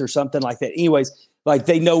niece or something like that. Anyways, like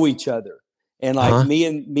they know each other, and like me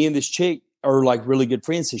and this chick are like really good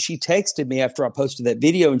friends. So she texted me after I posted that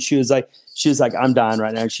video, and she was like, I'm dying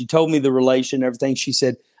right now. And she told me the relation, and everything. She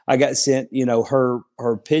said I got sent,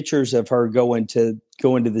 her pictures of her going to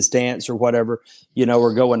this dance or whatever,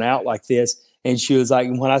 or going out like this. And she was like,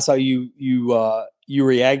 when I saw you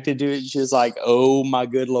reacted to it, she was like, oh my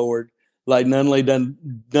good Lord, like Nunley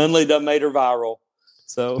done made her viral.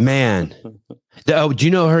 So man, do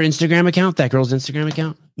you know her Instagram account? That girl's Instagram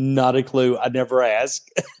account? Not a clue. I never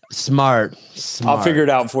asked. Smart. I'll figure it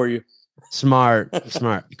out for you. Smart.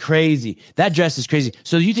 Crazy. That dress is crazy.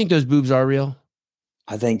 So you think those boobs are real?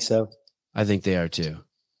 I think so. I think they are too.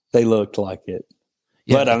 They looked like it.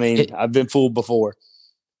 Yeah, but I mean, I've been fooled before.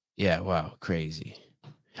 Yeah. Wow. Crazy.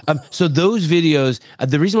 So those videos,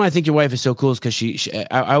 the reason why I think your wife is so cool is because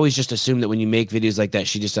I always just assume that when you make videos like that,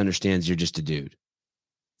 she just understands you're just a dude.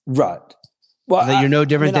 Right. Well, that you're no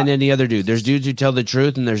different than any other dude. There's dudes who tell the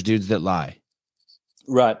truth and there's dudes that lie.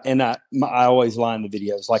 Right. And I always lie in the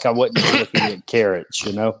videos. Like I wasn't looking at carrots,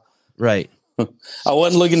 Right. I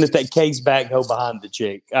wasn't looking at that case backhoe behind the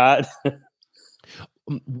chick.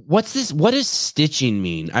 What's this? What does stitching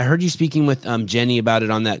mean? I heard you speaking with Jenny about it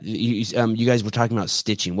on that. You guys were talking about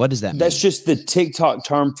stitching. What does that mean? That's just the TikTok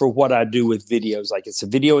term for what I do with videos. Like it's a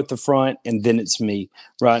video at the front and then it's me,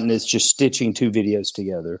 right? And it's just stitching two videos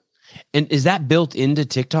together. And is that built into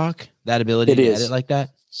TikTok? That ability to edit like that?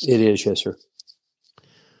 It is, yes, sir.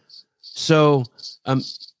 So,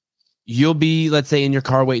 you'll be, let's say, in your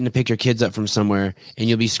car waiting to pick your kids up from somewhere, and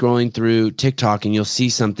you'll be scrolling through TikTok and you'll see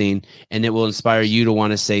something and it will inspire you to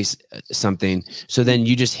want to say something. So then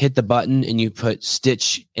you just hit the button and you put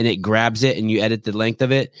stitch and it grabs it and you edit the length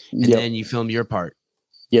of it and then you film your part.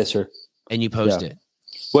 Yes, sir. And you post it.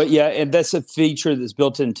 Well, yeah, and that's a feature that's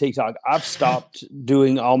built in TikTok. I've stopped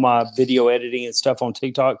doing all my video editing and stuff on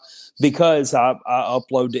TikTok because I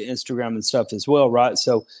upload to Instagram and stuff as well, right?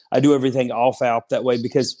 So I do everything off app that way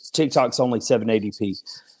because TikTok's only 780p.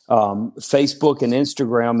 Facebook and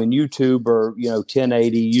Instagram and YouTube are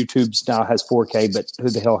 1080. YouTube's now has 4K, but who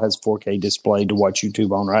the hell has 4K display to watch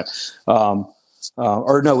YouTube on, right?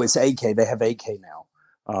 Or no, it's 8K. They have 8K now.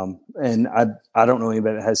 And I don't know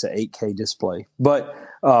anybody that has an 8K display, but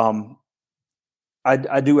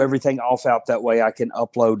I do everything off app that way I can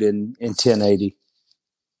upload in 1080.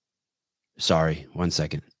 Sorry, 1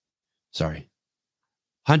 second. Sorry.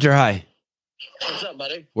 Hunter, hi. What's up,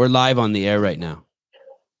 buddy? We're live on the air right now.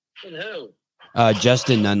 And who?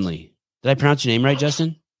 Justin Nunley. Did I pronounce your name right,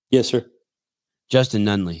 Justin? Yes, sir. Justin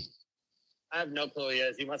Nunley. I have no clue who he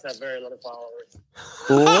is. He must have very little followers.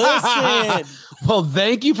 Listen. Well,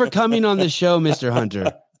 thank you for coming on the show, Mr.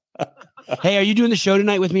 Hunter. Hey, are you doing the show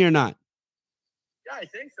tonight with me or not? Yeah, I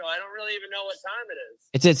think so. I don't really even know what time it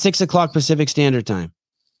is. It's at 6:00 Pacific Standard Time.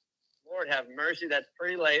 Lord have mercy. That's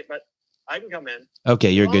pretty late, but I can come in.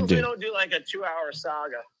 Okay, you're good, dude. We don't do like a 2-hour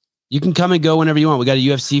saga. You can come and go whenever you want. We got a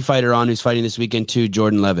UFC fighter on who's fighting this weekend too,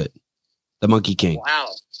 Jordan Levitt, the Monkey King. Wow.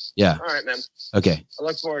 Yeah. All right, man. Okay. I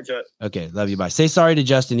look forward to it. Okay. Love you. Bye. Say sorry to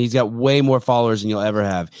Justin. He's got way more followers than you'll ever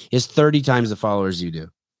have. He has 30 times the followers you do.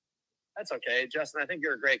 That's okay. Justin, I think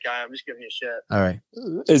you're a great guy. I'm just giving you shit. All right.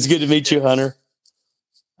 It's good to meet you, Hunter.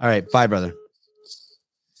 All right. Bye, brother.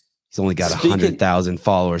 He's only got 100,000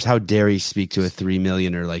 followers. How dare he speak to a 3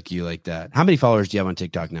 millioner like you like that? How many followers do you have on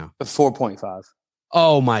TikTok now? 4.5.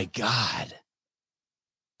 Oh my God.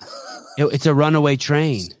 It's a runaway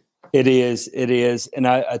train. It is. And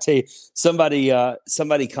I tell you, somebody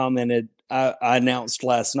commented, I announced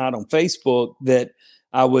last night on Facebook that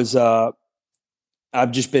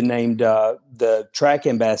I've just been named the track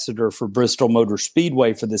ambassador for Bristol Motor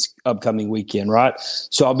Speedway for this upcoming weekend, right?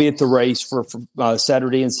 So I'll be at the race for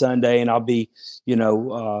Saturday and Sunday, and I'll be,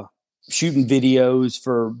 shooting videos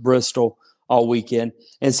for Bristol all weekend.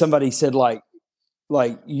 And somebody said, like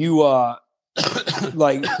you,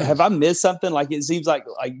 like, have I missed something? Like, it seems like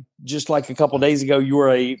just like a couple of days ago, you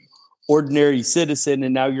were a ordinary citizen,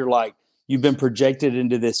 and now you've been projected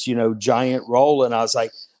into this, giant role. And I was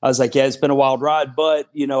like, yeah, it's been a wild ride, but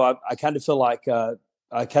I kind of feel like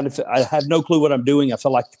I have no clue what I'm doing. I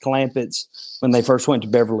feel like the Clampetts when they first went to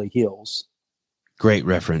Beverly Hills. Great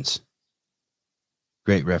reference.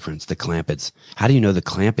 Great reference. The Clampetts. How do you know the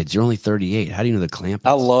Clampetts? You're only 38. How do you know the Clampetts?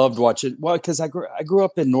 I loved watching. Well, because I grew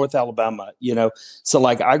up in North Alabama, so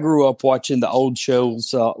like I grew up watching the old shows,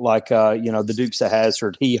 the Dukes of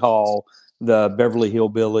Hazzard, Hee Haw, the Beverly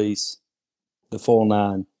Hillbillies, the full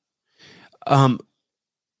nine.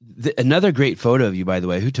 Another great photo of you, by the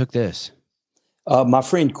way. Who took this? My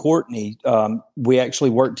friend Courtney. We actually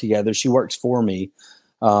work together. She works for me,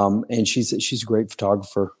 and she's a great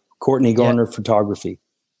photographer. Courtney Garner Photography.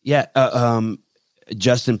 Yeah.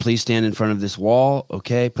 Justin, please stand in front of this wall.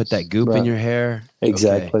 Okay. Put that goop in your hair.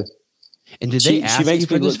 Exactly. Okay. And did they ask you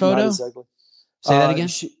for this photo? Say that again.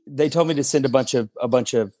 They told me to send a bunch of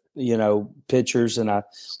pictures, and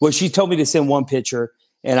she told me to send one picture,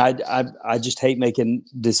 and I just hate making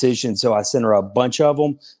decisions, so I sent her a bunch of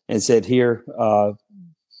them and said, "Here,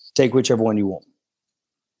 take whichever one you want."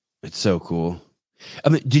 It's so cool. I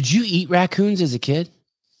mean, did you eat raccoons as a kid?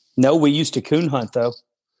 No, we used to coon hunt though.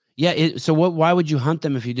 Yeah. So why would you hunt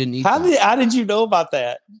them if you didn't eat them? How did you know about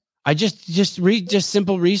that? I just read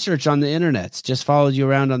simple research on the internets. Just followed you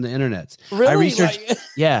around on the internets. Really? I researched.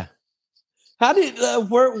 Yeah. How did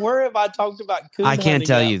where have I talked about coon I can't hunting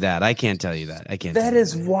tell at? you that. I can't tell you that. I can't. That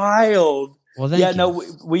is wild. Well, thank you. No,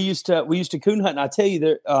 we used to coon hunt, and I tell you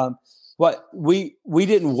that we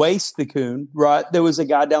didn't waste the coon, right? There was a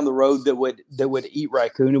guy down the road that would eat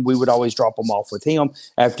raccoon, and we would always drop them off with him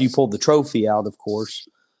after you pulled the trophy out, of course.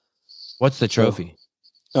 What's the trophy?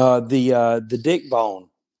 The dick bone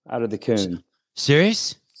out of the coon.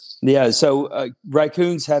 Serious? Yeah. So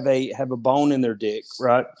raccoons have a bone in their dick,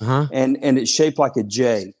 right? Uh-huh. And it's shaped like a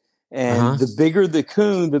J. And the bigger the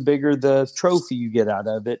coon, the bigger the trophy you get out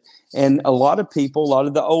of it. And a lot of people, a lot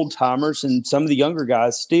of the old timers, and some of the younger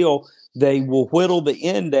guys still, they will whittle the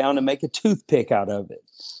end down and make a toothpick out of it.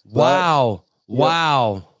 Wow. But,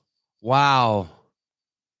 Wow.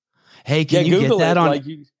 Hey, can you Google get that it,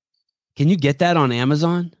 on? Can you get that on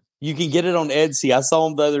Amazon? You can get it on Etsy. I saw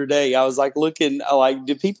them the other day. I was like looking,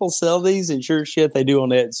 do people sell these? And sure shit, they do on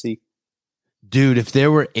Etsy. Dude, if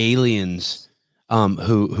there were aliens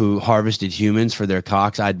who harvested humans for their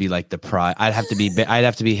cocks, I'd be like the prize. I'd have to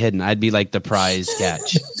be hidden. I'd be like the prize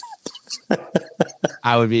catch.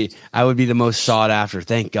 I would be the most sought after.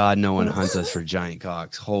 Thank God no one hunts us for giant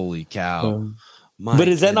cocks. Holy cow. But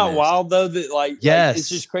is that not wild though? That yes. It's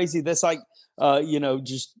just crazy. That's like,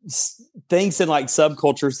 just things in like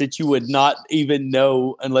subcultures that you would not even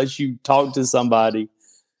know unless you talk to somebody.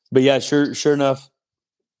 But yeah, sure enough.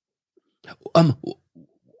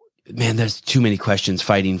 Man, there's too many questions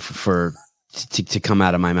fighting to come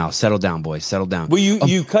out of my mouth. Settle down, boys. Settle down. Well,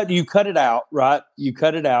 you cut it out, right? You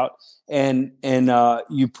cut it out, and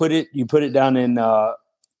you put it down in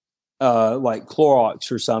like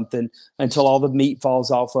Clorox or something until all the meat falls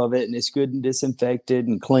off of it and it's good and disinfected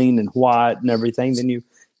and clean and white and everything. Then you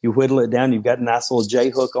whittle it down. You've got a nice little J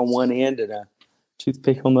hook on one end and a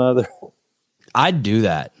toothpick on the other. I'd do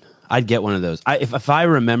that. I'd get one of those. If I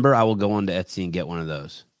remember, I will go on to Etsy and get one of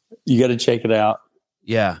those. You got to check it out.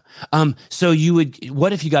 Yeah. So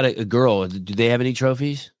what if you got a girl? Do they have any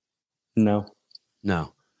trophies? No.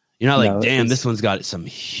 You're not like, damn, this one's got some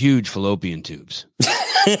huge fallopian tubes.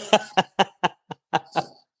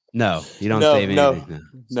 No, you don't save anything.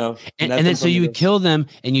 No. And then so you would kill them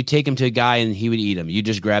and you take them to a guy and he would eat them. You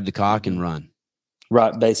just grab the cock and run.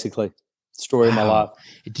 Right. Basically. Story of my life.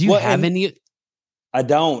 Do you have any? I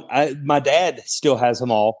don't. My dad still has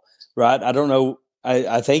them all. Right. I don't know.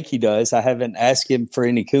 I think he does. I haven't asked him for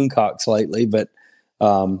any coon cocks lately, but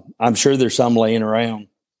I'm sure there's some laying around.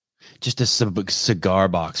 Just a cigar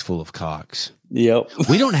box full of cocks. Yep.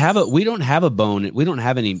 We don't have a bone. We don't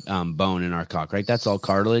have any bone in our cock, right? That's all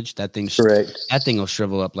cartilage. That thing's correct. That thing will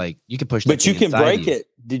shrivel up like you can push. But you can break it.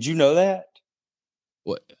 Did you know that?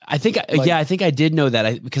 Well, I think I did know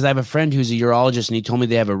that because I have a friend who's a urologist and he told me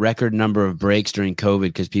they have a record number of breaks during COVID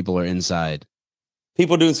because people are inside.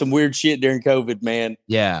 People doing some weird shit during COVID, man.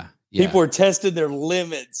 Yeah. People are testing their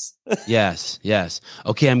limits. Yes.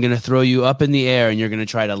 Okay, I'm going to throw you up in the air and you're going to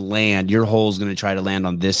try to land. Your hole's going to try to land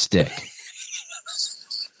on this stick.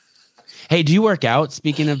 Hey, do you work out?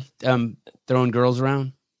 Speaking of throwing girls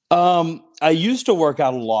around? I used to work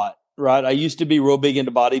out a lot, right? I used to be real big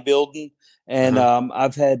into bodybuilding. And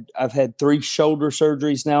I've had 3 shoulder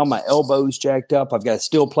surgeries now. My elbow's jacked up. I've got a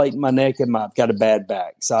steel plate in my neck and I've got a bad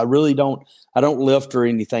back. So I really don't lift or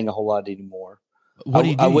anything a whole lot anymore. What do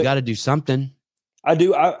you do? You got to do something. I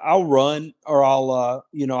do. I'll run or I'll,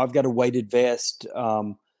 I've got a weighted vest.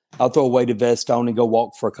 I'll throw a weighted vest on and go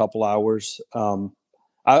walk for a couple hours.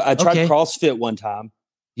 I tried CrossFit one time.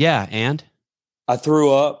 Yeah, and I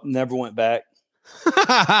threw up, never went back.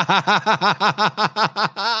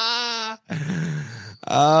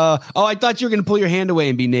 I thought you were going to pull your hand away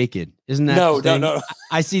and be naked. Isn't that No.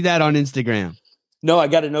 I see that on Instagram. No, I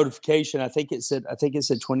got a notification. I think it said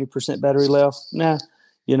 20% battery left. Nah,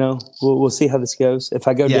 we'll see how this goes. If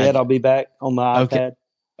I go dead, I'll be back on the iPad.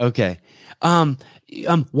 Okay.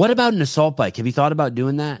 What about an assault bike? Have you thought about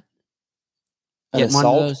doing that? An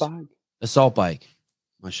assault bike? Assault bike.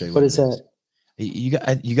 I'll show you what is that.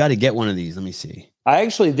 You got to get one of these. Let me see. I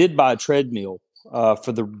actually did buy a treadmill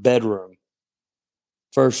for the bedroom.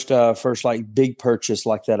 First like big purchase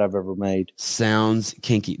like that I've ever made. Sounds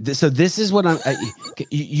kinky. So this is what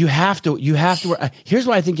you have to work. Here's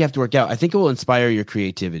why I think you have to work out. I think it will inspire your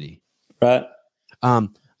creativity. Right.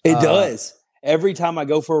 It does. Every time I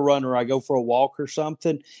go for a run or I go for a walk or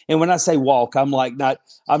something. And when I say walk, I'm not,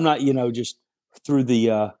 just through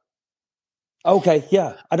the, okay.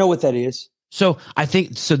 Yeah. I know what that is. So I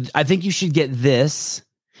think you should get this,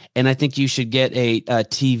 and I think you should get a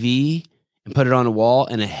TV and put it on a wall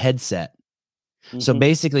and a headset. Mm-hmm. So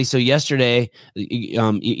basically, yesterday,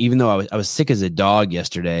 even though I was sick as a dog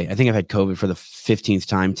yesterday, I think I've had COVID for the 15th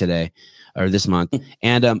time today or this month.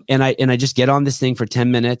 And I just get on this thing for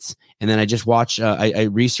 10 minutes, and then I just watch, I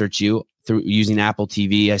research you through using Apple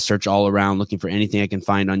TV. I search all around looking for anything I can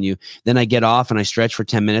find on you. Then I get off and I stretch for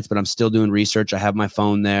 10 minutes, but I'm still doing research. I have my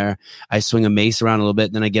phone there. I swing a mace around a little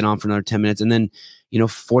bit. Then I get on for another 10 minutes. And then,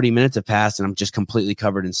 40 minutes have passed and I'm just completely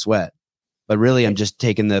covered in sweat. But really, I'm just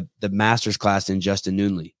taking the master's class in Justin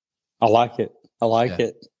Nunley. I like it.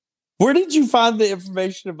 It. Where did you find the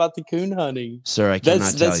information about the coon hunting? Sir, I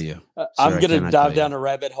cannot tell you. I'm going to dive down a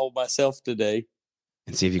rabbit hole myself today.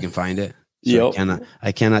 And see if you can find it. So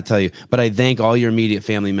I cannot tell you. But I thank all your immediate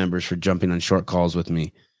family members for jumping on short calls with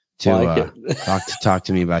me to talk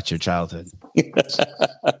to me about your childhood.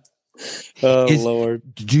 Lord.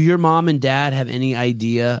 Do your mom and dad have any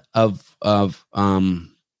idea of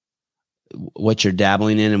what you're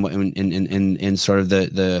dabbling in and sort of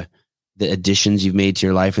the additions you've made to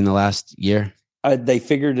your life in the last year? They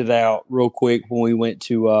figured it out real quick when we went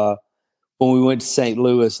to St.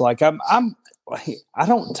 Louis. Like I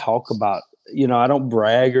don't talk about, I don't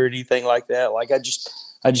brag or anything like that. Like I just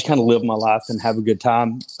kind of live my life and have a good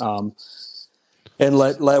time. And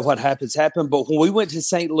let what happens happen. But when we went to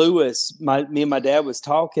St. Louis, me and my dad was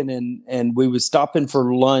talking, and we was stopping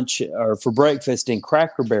for lunch or for breakfast in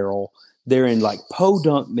Cracker Barrel. They're in like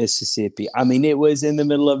Podunk, Mississippi. I mean, it was in the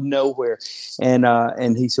middle of nowhere.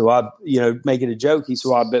 And he said, making a joke. He said,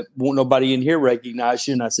 well, I bet won't nobody in here recognize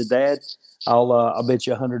you. And I said, Dad, I'll bet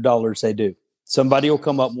you $100 they do. Somebody will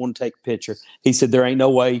come up and want to take a picture. He said, there ain't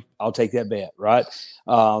no way. I'll take that bet. Right.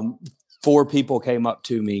 4 people came up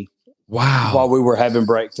to me. Wow. While we were having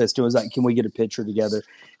breakfast, it was like, can we get a picture together?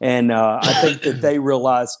 And I think that they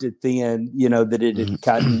realized it then, that it had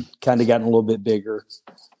kind of gotten a little bit bigger.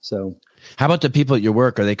 So how about the people at your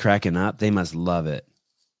work? Are they cracking up? They must love it.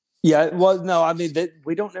 Yeah. Well, no, I mean,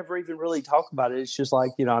 we don't ever even really talk about it. It's just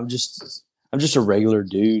like, I'm just a regular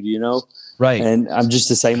dude, Right. And I'm just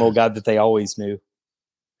the same old guy that they always knew.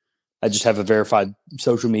 I just have a verified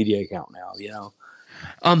social media account now,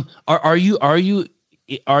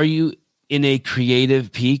 Are you in a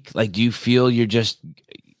creative peak? Like, do you feel you're just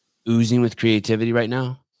oozing with creativity right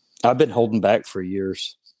now? I've been holding back for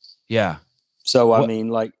years. Yeah. So, I mean,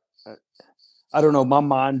 like, I don't know. My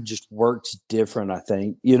mind just works different, I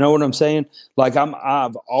think. You know what I'm saying? Like,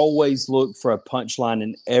 I've always looked for a punchline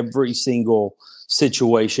in every single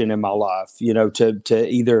situation in my life, to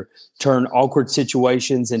either turn awkward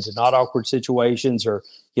situations into not awkward situations, or,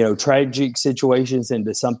 tragic situations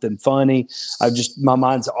into something funny. My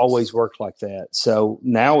mind's always worked like that. So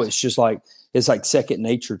now it's like second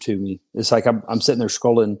nature to me. It's like I'm sitting there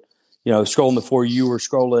scrolling the For You or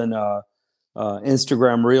scrolling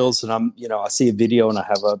Instagram reels, and I see a video and I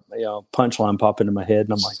have a punchline pop into my head,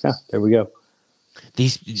 and I'm like, there we go.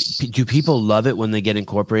 Do people love it when they get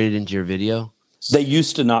incorporated into your video? They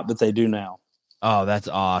used to not, but they do now. Oh, that's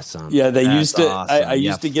awesome. Yeah, they used to. Awesome. I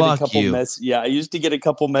used to get a couple I used to get a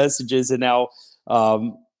couple messages, and now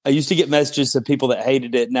I used to get messages of people that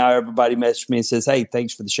hated it. Now everybody messages me and says, "Hey,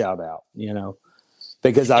 thanks for the shout out."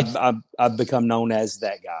 Because I've become known as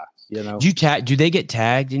that guy. Do they get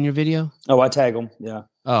tagged in your video? Oh, I tag them. Yeah.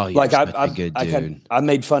 Oh, you're like a good dude. I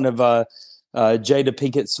made fun of Jada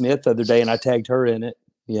Pinkett Smith the other day, and I tagged her in it.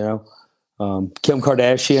 Kim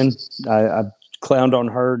Kardashian, I clowned on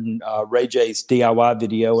her and Ray J's DIY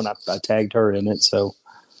video, and I tagged her in it. So,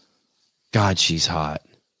 God, she's hot.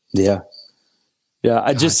 Yeah.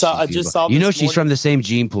 I just saw. She's from the same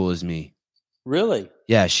gene pool as me. Really?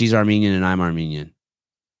 Yeah, she's Armenian and I'm Armenian.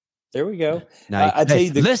 There we go. Now, I tell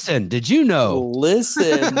you, listen, did you know?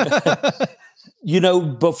 Listen,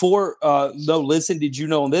 before, listen, did you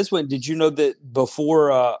know on this one? Did you know that before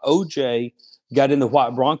OJ got in the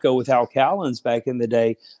white Bronco with Al Cowlins back in the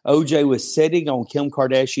day, OJ was sitting on Kim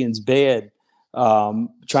Kardashian's bed trying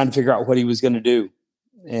to figure out what he was going to do.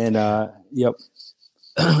 And, yep.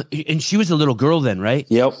 And she was a little girl then, right?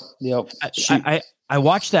 Yep. I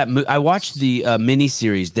watched that. I watched the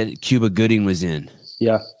miniseries that Cuba Gooding was in.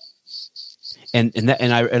 Yeah. And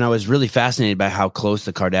I was really fascinated by how close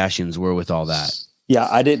the Kardashians were with all that. Yeah,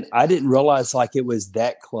 I didn't realize like it was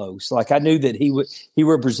that close. Like I knew that he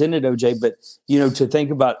represented OJ, but to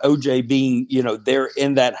think about OJ being there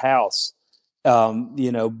in that house,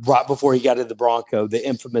 right before he got in the Bronco, the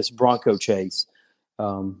infamous Bronco chase,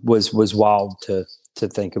 was wild to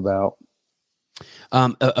think about.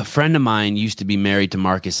 A friend of mine used to be married to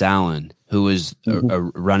Marcus Allen, who was a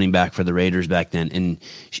running back for the Raiders back then,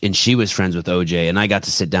 and she was friends with OJ, and I got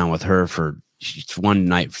to sit down with her for one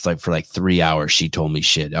night for like 3 hours. She told me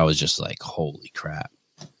shit. I was just like, holy crap,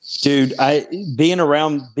 dude! Being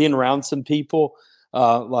around some people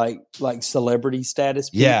like celebrity status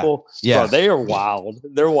people, yeah, bro, they are wild.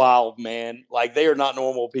 They're wild, man. Like they are not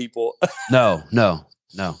normal people. No.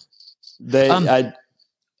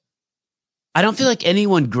 I don't feel like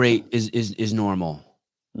anyone great is normal.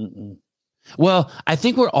 Mm-mm. Well, I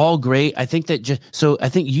think we're all great. I think that I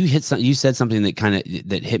think you said something that kind of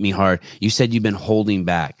that hit me hard. You said you've been holding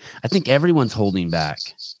back. I think everyone's holding back.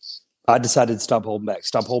 I decided to stop holding back.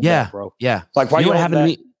 Stop holding back, bro. Yeah. Like why you happened to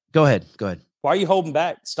me? Go ahead. Why are you holding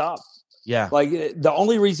back? Stop. Yeah. Like the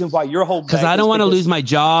only reason why you're holding back because I don't want to lose my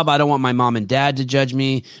job. I don't want my mom and dad to judge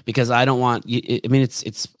me because I don't want. I mean,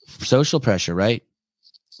 it's social pressure, right?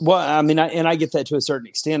 Well, I mean, I get that to a certain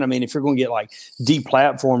extent. I mean, if you're going to get like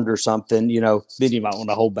deplatformed or something, then you might want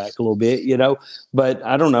to hold back a little bit, But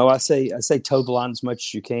I don't know. I say toe the line as much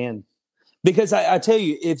as you can, because I tell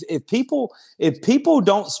you, if people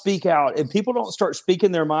don't speak out, if people don't start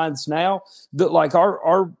speaking their minds now, that like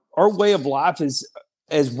our way of life is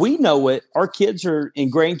as we know it, our kids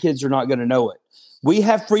and grandkids are not going to know it. We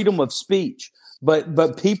have freedom of speech,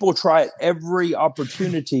 but people try at every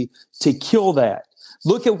opportunity to kill that.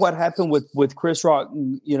 Look at what happened with Chris Rock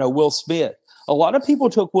and, Will Smith. A lot of people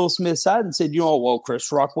took Will Smith's side and said, well,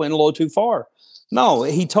 Chris Rock went a little too far. No,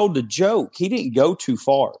 he told a joke. He didn't go too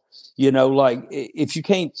far. Like if you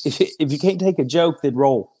can't take a joke, then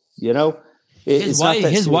roll. His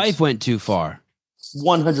wife went too far.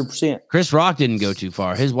 100%. Chris Rock didn't go too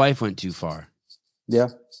far. His wife went too far. Yeah.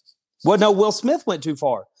 Well, no, Will Smith went too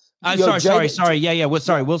far. I'm sorry. Yeah. Well,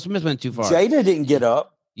 sorry. Will Smith went too far. Jada didn't get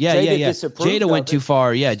up. Yeah. Jada went too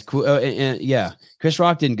far. Yeah. Yeah. Chris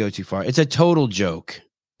Rock didn't go too far. It's a total joke.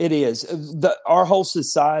 It is. Our whole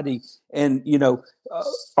society and,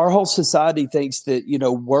 our whole society thinks that,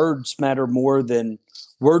 words matter more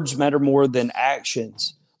than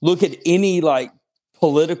actions. Look at any like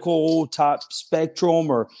political type spectrum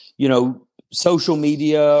or, social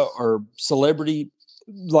media or celebrity,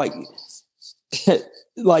 like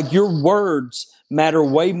your words matter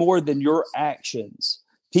way more than your actions.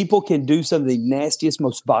 People can do some of the nastiest,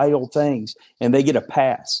 most vile things, and they get a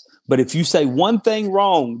pass. But if you say one thing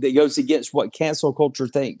wrong that goes against what cancel culture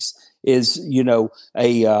thinks is,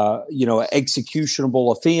 a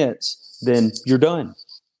executionable offense, then you're done.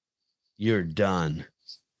 You're done.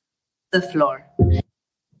 The floor.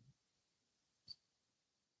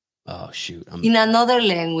 Oh shoot! In another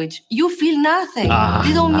language, you feel nothing.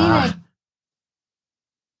 They don't mean it.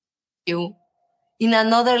 You. In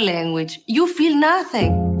another language, you feel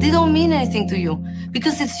nothing. They don't mean anything to you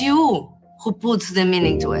because it's you who puts the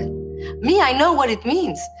meaning to it. Me, I know what it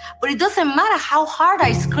means, but it doesn't matter how hard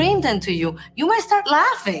I scream them to you. You might start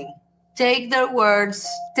laughing. Take their words,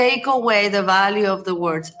 take away the value of the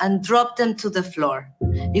words, and drop them to the floor.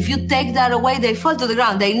 If you take that away, they fall to the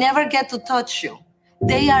ground. They never get to touch you.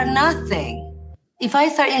 They are nothing. If I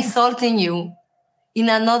start insulting you in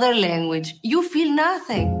another language, you feel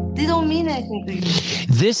nothing. They don't mean anything to you.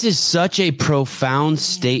 This is such a profound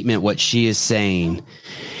statement, what she is saying.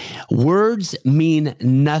 Words mean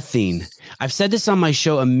nothing. I've said this on my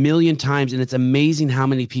show a million times, and it's amazing how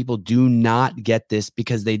many people do not get this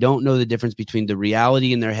because they don't know the difference between the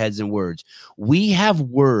reality in their heads and words. We have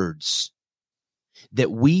words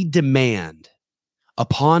that we demand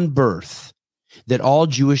upon birth that all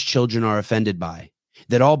Jewish children are offended by,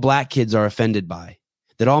 that all black kids are offended by,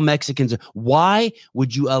 that all Mexicans are. Why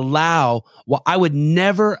would you allow? Well, I would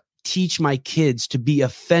never teach my kids to be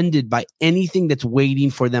offended by anything that's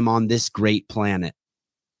waiting for them on this great planet.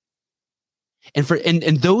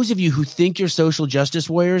 And those of you who think you're social justice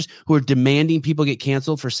warriors who are demanding people get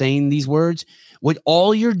canceled for saying these words, what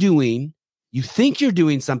all you're doing, you think you're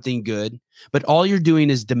doing something good, but all you're doing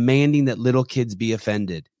is demanding that little kids be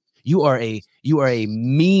offended. You are a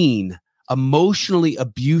mean, emotionally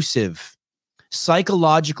abusive,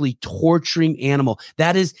 psychologically torturing animal.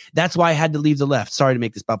 That's why I had to leave the left. Sorry to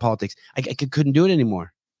make this about politics. I couldn't do it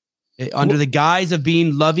anymore. Under the guise of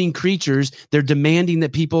being loving creatures, they're demanding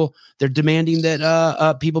that people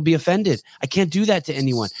be offended. I can't do that to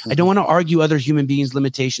anyone. I don't want to argue other human beings'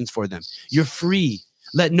 limitations for them. You're free.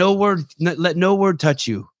 Let no word touch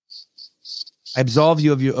you. I absolve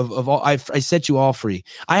you of all. I set you all free.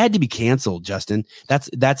 I had to be canceled, Justin.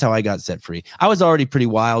 That's how I got set free. I was already pretty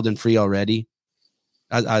wild and free already.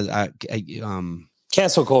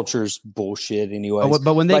 Cancel culture is bullshit anyway.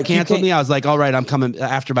 But when they canceled me, I was like, all right, I'm coming.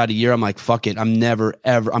 After about a year, I'm like, fuck it. I'm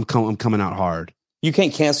coming out hard. You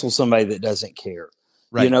can't cancel somebody that doesn't care.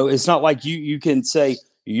 Right. You know, it's not like you can say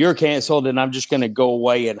you're canceled and I'm just going to go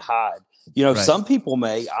away and hide. You know, Some people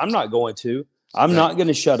may. I'm not going to. I'm not going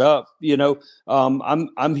to shut up. You know,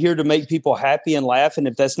 I'm here to make people happy and laugh. And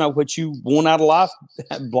if that's not what you want out of life,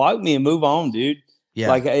 block me and move on, dude. Yeah.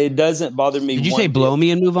 Like, it doesn't bother me. Did you say blow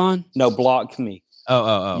me and move on? No, block me.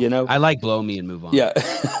 Oh. You know, I like blow me and move on. Yeah.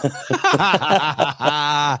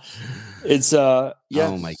 It's Oh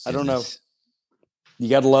my goodness. I don't know. You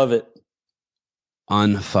got to love it.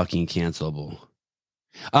 Unfucking cancelable.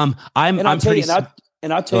 I'll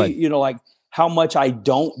tell you, you know, like how much I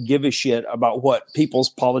don't give a shit about what people's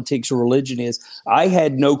politics or religion is. I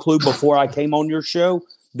had no clue before I came on your show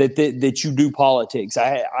that you do politics.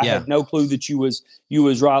 I had no clue that you was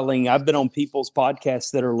right leaning. I've been on people's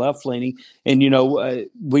podcasts that are left leaning, and you know,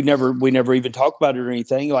 we never even talk about it or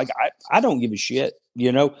anything. Like I don't give a shit.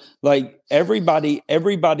 You know, like everybody's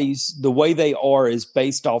the way they are is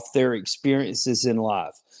based off their experiences in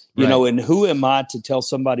life. You know, and who am I to tell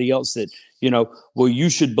somebody else that, you know, well, you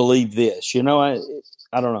should believe this? You know,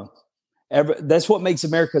 I don't know. That's what makes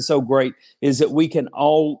America so great, is that we can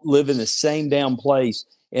all live in the same damn place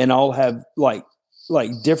and all have like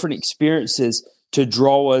different experiences to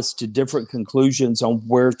draw us to different conclusions on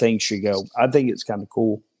where things should go. I think it's kind of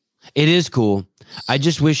cool. It is cool. I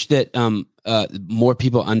just wish that more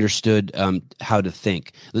people understood how to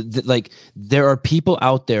think. Like, there are people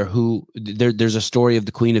out there who there's a story of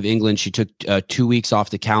the Queen of England. She took 2 weeks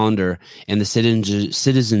off the calendar, and the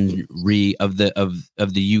citizenry of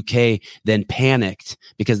the UK then panicked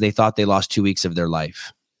because they thought they lost 2 weeks of their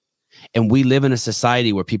life. And we live in a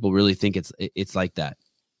society where people really think it's like that.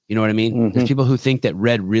 You know what I mean? Mm-hmm. There's people who think that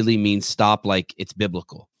red really means stop, like it's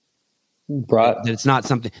biblical. Right. That it's not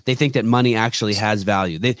something. They think that money actually has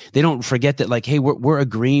value. They don't forget that, like, hey, we're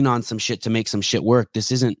agreeing on some shit to make some shit work.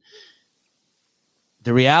 This isn't.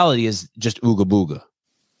 The reality is just ooga booga.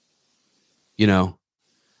 You know,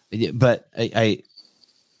 but I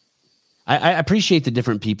appreciate the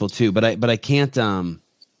different people too, but I can't.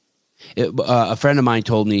 A friend of mine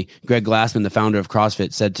told me, Greg Glassman, the founder of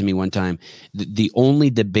CrossFit, said to me one time, the only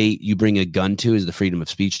debate you bring a gun to is the freedom of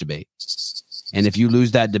speech debate. And if you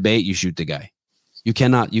lose that debate, you shoot the guy. You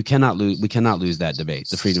cannot lose. We cannot lose that debate,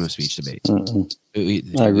 the freedom of speech debate.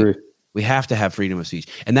 I agree. We have to have freedom of speech.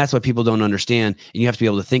 And that's what people don't understand. And you have to be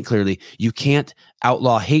able to think clearly. You can't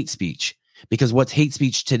outlaw hate speech, because what's hate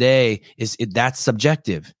speech today that's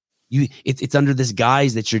subjective. It's under this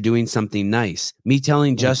guise that you're doing something nice. Me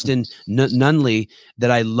telling Justin Nunley that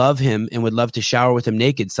I love him and would love to shower with him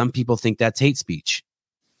naked, some people think that's hate speech.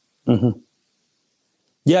 Mm-hmm.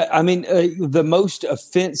 Yeah, I mean, the most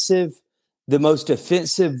offensive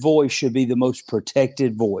voice should be the most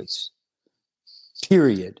protected voice.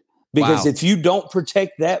 Period. Because if you don't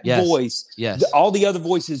protect that voice, all the other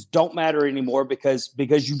voices don't matter anymore because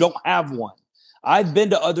you don't have one. I've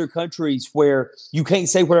been to other countries where you can't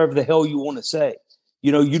say whatever the hell you want to say.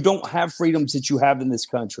 You know, you don't have freedoms that you have in this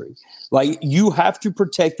country. Like, you have to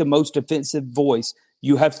protect the most offensive voice.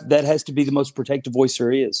 That has to be the most protected voice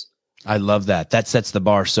there is. I love that. That sets the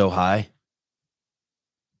bar so high.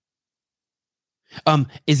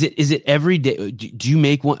 Is it every day? Do you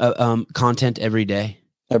make content every day?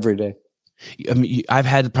 Every day. I mean, I've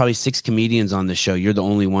had probably 6 comedians on the show. You're the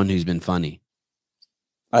only one who's been funny.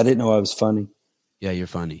 I didn't know I was funny. Yeah, you're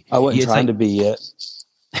funny. I wasn't trying to be yet.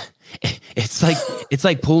 It's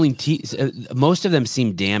like pulling teeth. Most of them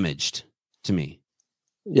seem damaged to me.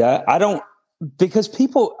 Yeah, I don't. Because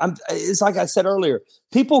people, it's like I said earlier,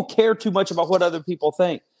 people care too much about what other people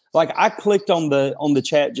think. Like, I clicked on the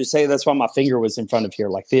chat, just say that's why my finger was in front of here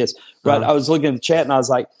like this. Right? I was looking at the chat and I was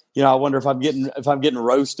like, you know, I wonder if I'm getting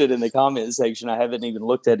roasted in the comment section. I haven't even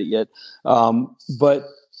looked at it yet. But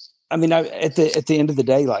I mean, at the end of the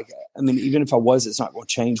day, like, I mean, even if I was, it's not going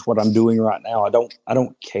to change what I'm doing right now. I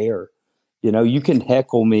don't care. You know, you can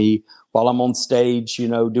heckle me while I'm on stage, you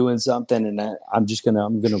know, doing something, and I'm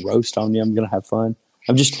gonna roast on you. I'm gonna have fun.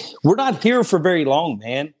 We're not here for very long,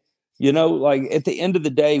 man. You know, like at the end of the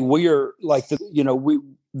day, we are like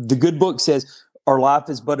the good book says our life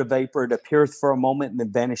is but a vapor. It appeareth for a moment and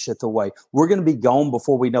then vanisheth away. We're going to be gone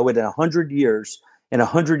before we know it. In 100 years,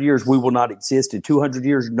 we will not exist. In 200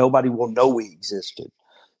 years, nobody will know we existed.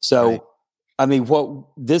 So, right. I mean,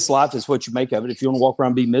 this life is what you make of it. If you want to walk around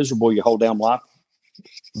and be miserable your whole damn life,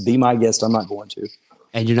 be my guest. I'm not going to.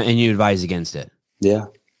 And you advise against it. Yeah.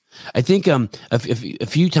 I think a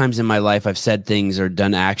few times in my life I've said things or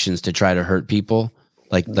done actions to try to hurt people,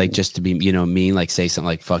 like just to be, you know, mean, like say something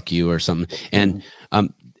like fuck you or something. And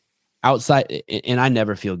outside, and I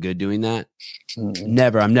never feel good doing that.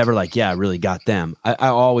 Never. I'm never like, yeah, I really got them. I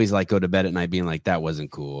always like go to bed at night being like, that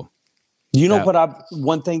wasn't cool. You know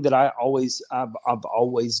one thing that I've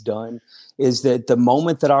always done is that the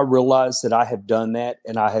moment that I realize that I have done that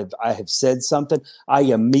and I have said something, I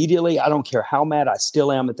immediately, I don't care how mad I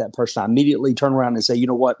still am at that person, I immediately turn around and say, you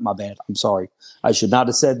know what, my bad. I'm sorry. I should not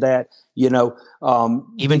have said that. You know,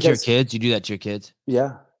 even to your kids, you do that to your kids?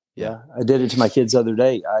 Yeah. Yeah. I did it to my kids the other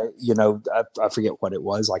day. I forget what it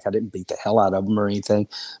was. Like I didn't beat the hell out of them or anything,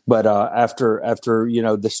 but after, you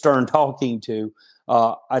know, the stern talking to,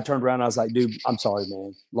 I turned around and I was like, dude, I'm sorry,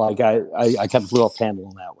 man. Like I kind of flew off handle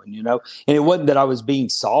on that one, you know? And it wasn't that I was being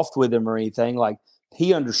soft with him or anything. Like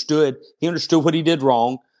he understood what he did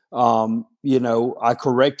wrong. You know, I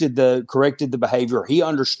corrected the behavior. He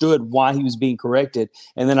understood why he was being corrected.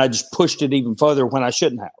 And then I just pushed it even further when I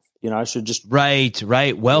shouldn't have, you know, I should just.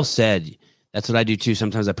 Right. Well said. That's what I do too.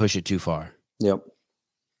 Sometimes I push it too far. Yep.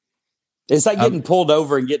 It's like getting pulled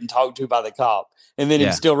over and getting talked to by the cop. And then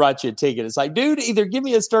he'd still write you a ticket. It's like, dude, either give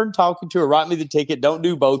me a stern talking to or write me the ticket. Don't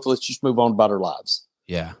do both. Let's just move on about our lives.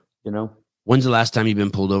 Yeah. You know? When's the last time you've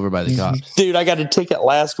been pulled over by the cops? Dude, I got a ticket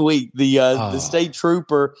last week. The state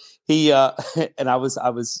trooper, he and I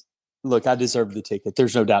was look, I deserved the ticket.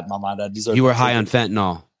 There's no doubt in my mind. I deserved You were high on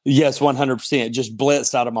fentanyl. Yes, 100%. Just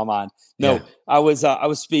blitzed out of my mind. No, I was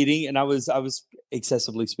speeding, and I was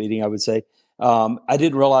excessively speeding, I would say. I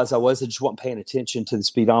didn't realize I just wasn't paying attention to the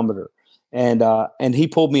speedometer. And he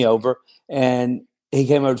pulled me over, and he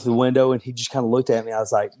came over to the window, and he just kind of looked at me. I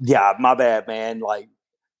was like, yeah, my bad, man. Like,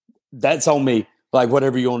 that's on me. Like,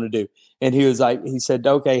 whatever you want to do. And he said,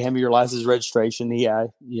 okay, hand me your license, registration. He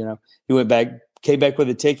went back, came back with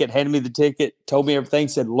a ticket, handed me the ticket, told me everything,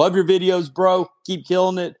 said, love your videos, bro. Keep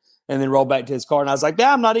killing it. And then rolled back to his car. And I was like,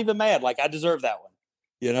 yeah, I'm not even mad. Like, I deserve that one,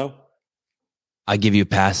 you know? I give you a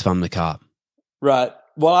pass if I'm the cop. Right.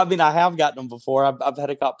 Well, I mean, I have gotten them before. I've had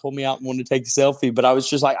a cop pull me out and want to take a selfie, but I was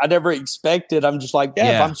just like, I never expected. I'm just like,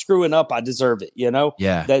 if I'm screwing up, I deserve it. You know?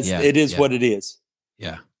 Yeah. It is what it is.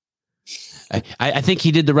 Yeah. I think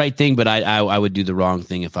he did the right thing, but I would do the wrong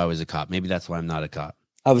thing if I was a cop. Maybe that's why I'm not a cop.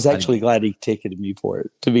 I was actually glad he ticketed me for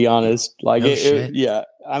it, to be honest. Like, yeah.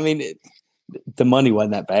 I mean, the money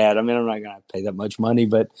wasn't that bad. I mean, I'm not going to pay that much money,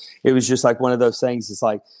 but it was just like one of those things. It's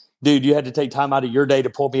like, dude, you had to take time out of your day to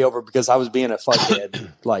pull me over because I was being a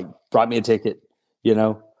fuckhead. Like, brought me a ticket, you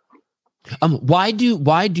know? Why do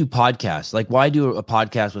podcasts? Like, why do a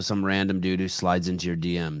podcast with some random dude who slides into your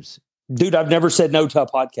DMs? Dude, I've never said no to a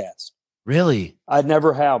podcast. Really? I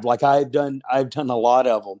never have. Like, I've done a lot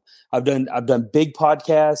of them. I've done big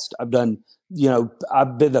podcasts. I've done, you know,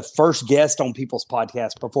 I've been the first guest on people's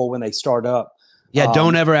podcasts before when they start up. Yeah,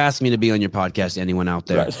 don't ever ask me to be on your podcast, anyone out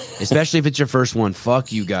there, especially if it's your first one.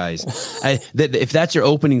 Fuck you guys. If that's your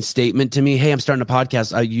opening statement to me, hey, I'm starting a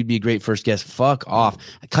podcast, you'd be a great first guest. Fuck off.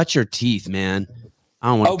 Cut your teeth, man. I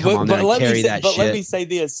don't want to come on there and carry that shit. But let me say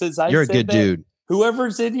this. Since You're a good dude.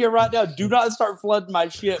 Whoever's in here right now, do not start flooding my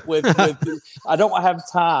shit with I don't have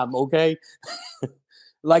time, okay?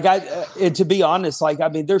 Like, to be honest, like, I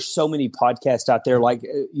mean, there's so many podcasts out there. Like,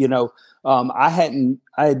 you know, I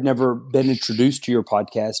had never been introduced to your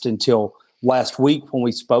podcast until last week when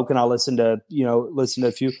we spoke, and I listened to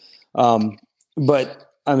a few.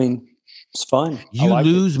 But I mean, it's fun. You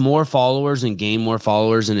lose more followers and gain more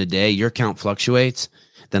followers in a day. Your count fluctuates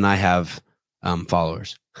than I have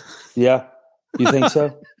followers. Yeah. You think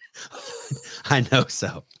so? I know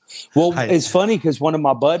so. Well, it's funny because one of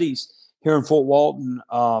my buddies here in Fort Walton,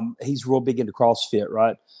 he's real big into CrossFit,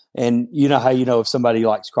 right? And you know how you know if somebody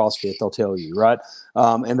likes CrossFit, they'll tell you, right?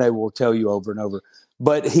 And they will tell you over and over.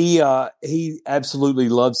 But he absolutely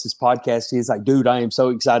loves this podcast. He's like, dude, I am so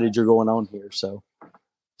excited you're going on here. So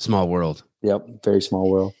small world. Yep, very small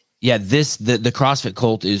world. Yeah, the CrossFit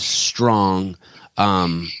cult is strong.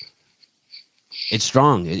 It's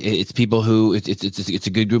strong. It's people who it's a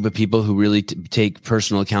good group of people who really take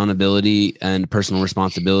personal accountability and personal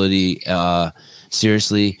responsibility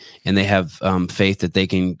seriously, and they have faith that they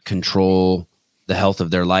can control the health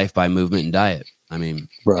of their life by movement and diet. I mean,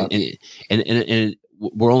 right. and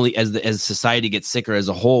we're only as society gets sicker as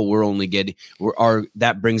a whole,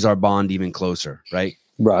 that brings our bond even closer, right?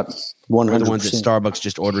 Right. 100%. We're the ones at Starbucks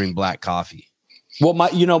just ordering black coffee. Well,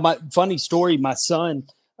 my funny story, my son,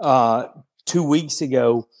 2 weeks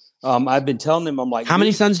ago, I've been telling him, I'm like, how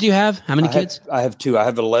many sons do you have? How many kids? I have two. I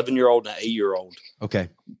have an 11-year-old and an 8-year-old. Okay.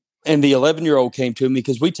 And the 11-year-old came to me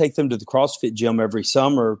because we take them to the CrossFit gym every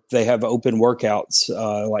summer. They have open workouts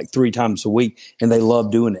like 3 times a week, and they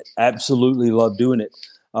love doing it. Absolutely love doing it.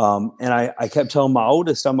 And I kept telling my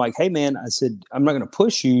oldest, I'm like, hey, man, I said, I'm not going to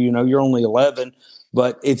push you. You know, you're only 11.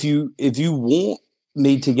 But if you want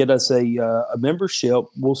me to get us a membership,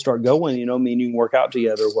 we'll start going. You know, me and you can work out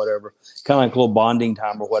together or whatever. Kind of like a little bonding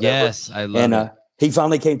time or whatever. Yes, I love it. He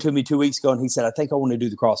finally came to me 2 weeks ago and he said, I think I want to do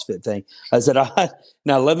the CrossFit thing. I said,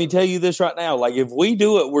 now let me tell you this right now. Like, if we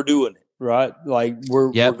do it, we're doing it, right? Like,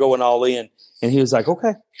 we're going all in. And he was like,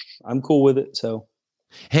 okay, I'm cool with it. So,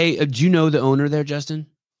 hey, do you know the owner there, Justin?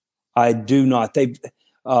 I do not.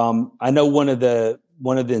 I know one of the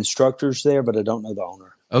instructors there, but I don't know the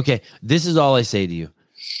owner. Okay, this is all I say to you.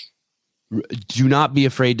 Do not be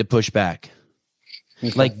afraid to push back.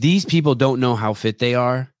 Okay. Like, these people don't know how fit they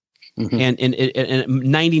are. Mm-hmm. And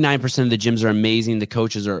 99% of the gyms are amazing. The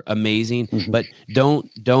coaches are amazing, mm-hmm. but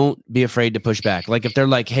don't be afraid to push back. Like, if they're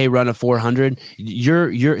like, hey, run a 400,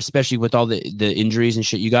 you're especially with all the injuries and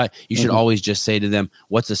shit you got, you should mm-hmm. always just say to them,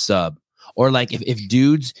 what's a sub? Or like if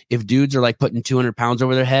dudes are like putting 200 pounds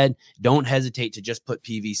over their head, don't hesitate to just put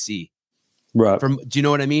PVC. Right. Do you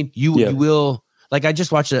know what I mean? You will, like, I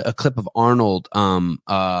just watched a clip of Arnold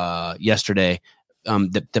yesterday.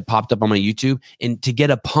 That popped up on my YouTube, and to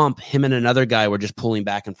get a pump, him and another guy were just pulling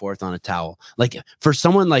back and forth on a towel. Like, for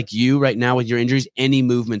someone like you right now with your injuries, any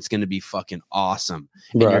movement's going to be fucking awesome,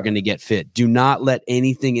 and you're going to get fit. Do not let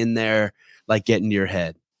anything in there like get into your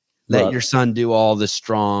head. Let your son do all the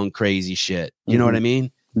strong, crazy shit. You know what I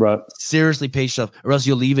mean? Right. Seriously, pace yourself, or else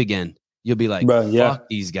you'll leave again. You'll be like, fuck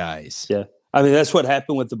these guys. Yeah. I mean, that's what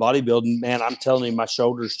happened with the bodybuilding, man. I'm telling you, my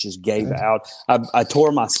shoulders just gave out. I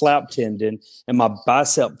tore my slap tendon and my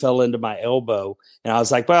bicep fell into my elbow. And I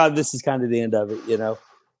was like, well, this is kind of the end of it, you know?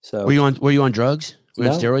 So were you on drugs? Were you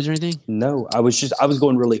on steroids or anything? No, I was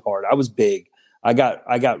going really hard. I was big. I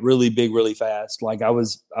got really big, really fast. Like, I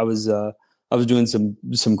was doing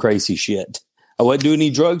some crazy shit. I wasn't doing any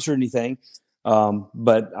drugs or anything.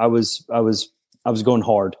 But I was going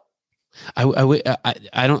hard.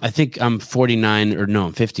 I think I'm 49 or no,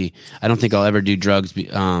 I'm 50. I don't think I'll ever do drugs,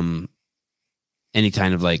 any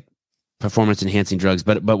kind of like performance enhancing drugs.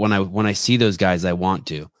 But when I see those guys, I want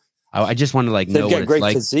to. I just want to like know what it's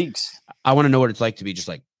like. Physiques. I want to know what it's like to be just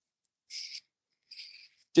like,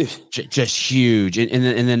 just huge, and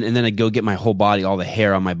then I go get my whole body, all the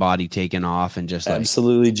hair on my body taken off, and just like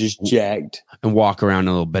absolutely just jacked, and walk around in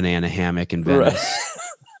a little banana hammock in Venice.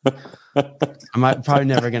 Right. I'm probably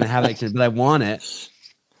never going to have that, but I want it.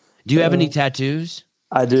 Do you have any tattoos?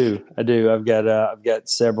 I do. I've got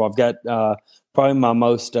several. I've got probably my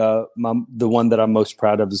most the one that I'm most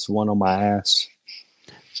proud of is the one on my ass.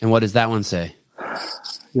 And what does that one say?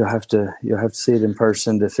 You'll have to see it in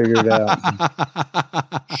person to figure it out.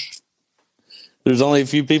 There's only a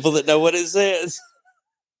few people that know what it says.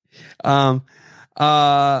 I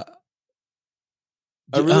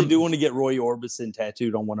really do want to get Roy Orbison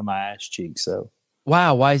tattooed on one of my ass cheeks. So,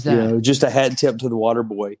 wow, why is that? You know, just a hat tip to the water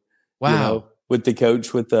boy. Wow, you know, with the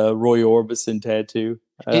coach with the Roy Orbison tattoo.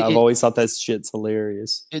 I've always thought that shit's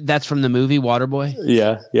hilarious. That's from the movie Waterboy.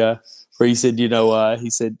 Yeah. Where he said,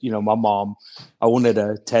 my mom, I wanted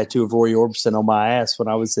a tattoo of Roy Orbison on my ass when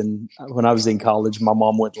I was in college. My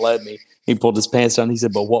mom wouldn't let me. He pulled his pants down. He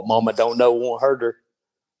said, "But what mama don't know won't hurt her."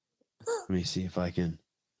 Let me see if I can.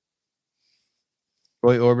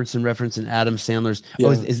 Roy Orbison reference in Adam Sandler's. Yeah.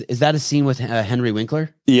 Oh, is that a scene with Henry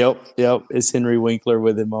Winkler? Yep. It's Henry Winkler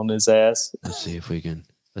with him on his ass. Let's see if we can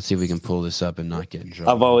pull this up and not get in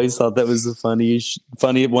trouble. I've always thought that was one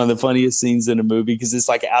of the funniest scenes in a movie because it's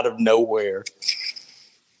like out of nowhere.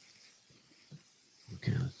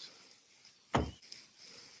 Okay.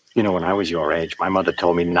 You know, when I was your age, my mother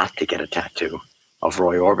told me not to get a tattoo of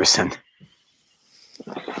Roy Orbison.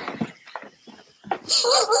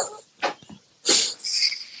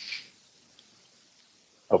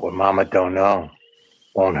 But what mama don't know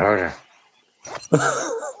won't hurt her.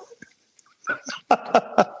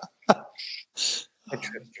 I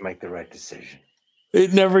trust you make the right decision.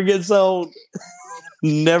 It never gets old.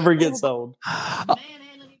 Never gets old.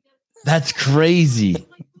 That's crazy.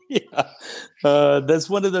 Yeah. That's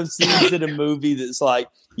one of those scenes in a movie that's like,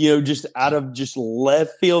 just out of just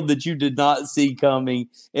left field that you did not see coming.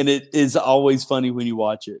 And it is always funny when you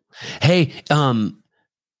watch it. Hey,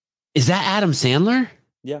 is that Adam Sandler?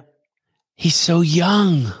 Yeah. He's so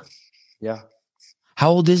young. Yeah. How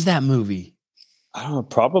old is that movie? I don't know,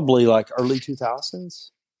 probably like early 2000s.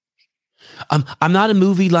 I'm not a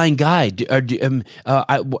movie line guy. I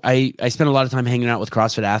spend a lot of time hanging out with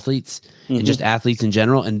CrossFit athletes and just athletes in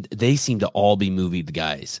general, and they seem to all be movie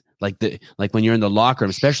guys. Like when you're in the locker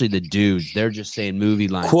room, especially the dudes, they're just saying movie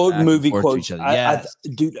lines, quote movie quotes. to each other. Yes.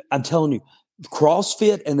 Dude, I'm telling you,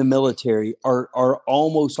 CrossFit and the military are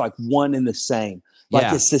almost like one and the same.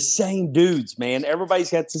 Like it's the same dudes, man.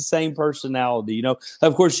 Everybody's got the same personality.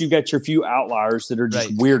 Of course, you got your few outliers that are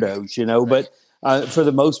just weirdos. But. For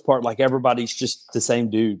the most part, like everybody's just the same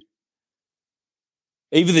dude.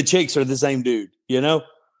 Even the chicks are the same dude,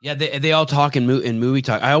 Yeah, they all talk in movie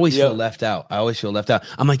talk. I always feel left out.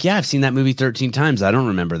 I'm like, I've seen that movie 13 times. I don't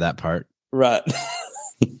remember that part. Right.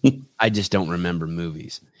 I just don't remember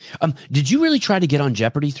movies. Did you really try to get on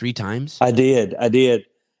Jeopardy 3 times? I did.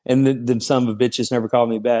 And them son of a bitches never called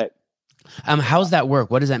me back. How's that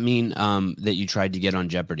work? What does that mean? That you tried to get on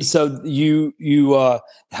Jeopardy? So you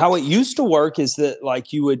how it used to work is that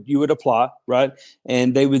like you would apply, right?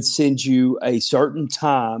 And they would send you a certain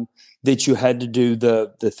time that you had to do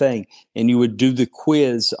the thing, and you would do the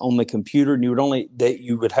quiz on the computer, and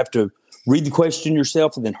you would have to read the question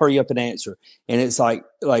yourself and then hurry up and answer. And it's like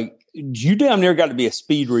you damn near got to be a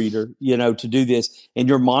speed reader, to do this, and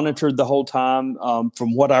you're monitored the whole time.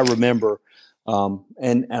 From what I remember.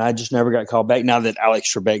 And I just never got called back. Now that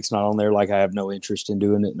Alex Trebek's not on there, like I have no interest in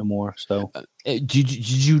doing it no more. So, did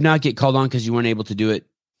you not get called on because you weren't able to do it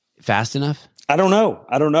fast enough? I don't know.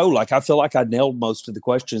 Like I feel like I nailed most of the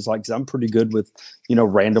questions. Like 'cause I'm pretty good with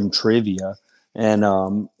random trivia, and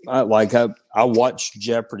I watch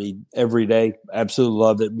Jeopardy every day. Absolutely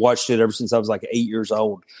love it. Watched it ever since I was like 8 years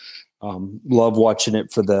old. Love watching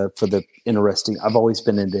it for the interesting. I've always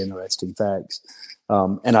been into interesting facts.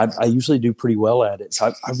 And I usually do pretty well at it. So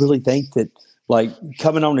I really think that like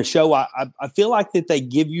coming on the show, I feel like that they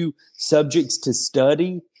give you subjects to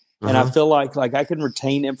study. And I feel like I can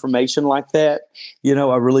retain information like that.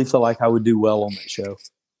 I really feel like I would do well on that show.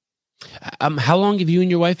 How long have you and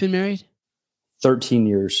your wife been married? 13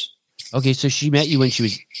 years. Okay. So she met you when she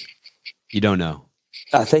was, you don't know.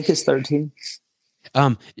 I think it's 13.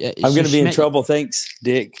 I'm going to be in trouble. Thanks,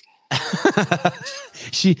 Dick.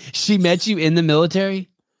 She met you in the military?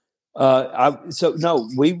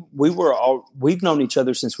 We've known each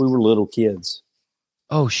other since we were little kids.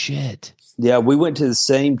 Oh shit. Yeah, we went to the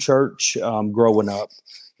same church growing up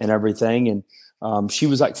and everything, and she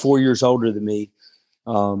was like 4 years older than me.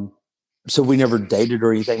 So we never dated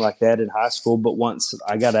or anything like that in high school, but once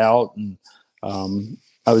I got out and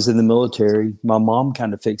I was in the military, my mom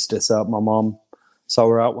kind of fixed us up. My mom saw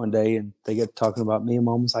her out one day and they got talking about me, and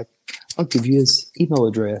Mom was like, I'll give you his email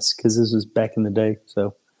address, because this was back in the day.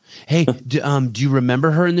 So, hey, do you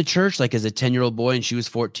remember her in the church, like as a 10-year-old boy, and she was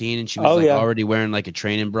 14 and she was already wearing like a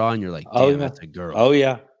training bra, and you're like, damn, that's a girl. Oh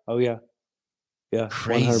yeah. Yeah.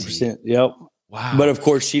 Crazy. 100%. Yep. Wow. But of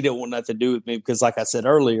course she didn't want nothing to do with me because, like I said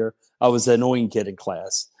earlier, I was the annoying kid in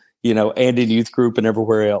class, and in youth group and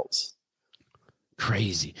everywhere else.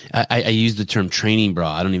 Crazy. I use the term training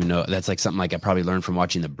bra. I don't even know. That's like something like I probably learned from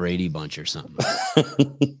watching the Brady Bunch or something.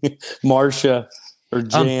 Marsha or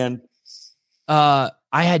Jan. I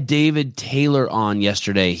had David Taylor on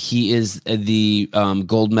yesterday. He is the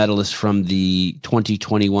gold medalist from the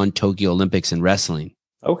 2021 Tokyo Olympics in wrestling.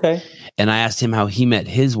 Okay. And I asked him how he met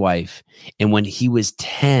his wife. And when he was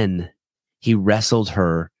 10, he wrestled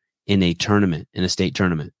her in a tournament, in a state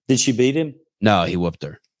tournament. Did she beat him? No, he whooped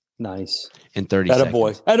her. Nice. In 30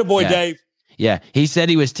 seconds. Attaboy, yeah. Dave. Yeah. He said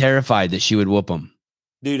he was terrified that she would whoop him.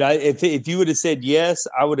 Dude, if you would have said yes,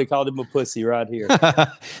 I would have called him a pussy right here.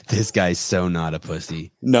 This guy's so not a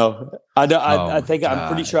pussy. No. I think I'm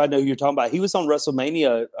pretty sure I know who you're talking about. He was on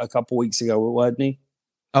WrestleMania a couple weeks ago, wasn't he?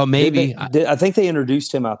 Oh, maybe. I think they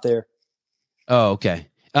introduced him out there. Oh, okay.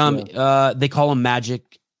 They call him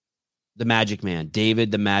the Magic Man,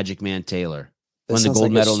 David the Magic Man Taylor. Won the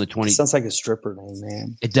gold medal in the 20. Sounds like a stripper name,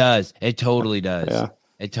 man. It does. It totally does. Yeah.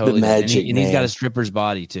 It totally the does. Magic And he's got a stripper's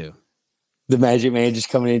body too. The Magic Man just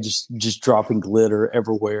coming in, just dropping glitter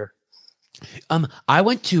everywhere. I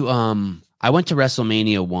went to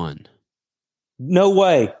WrestleMania 1. No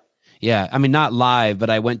way. Yeah, I mean not live, but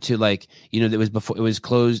I went to it was before it was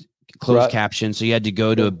closed closed caption. So you had to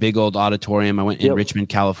go to a big old auditorium. I went in Yep. Richmond,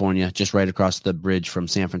 California, just right across the bridge from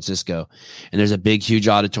San Francisco. And there's a big, huge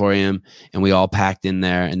auditorium, and we all packed in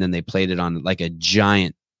there. And then they played it on like a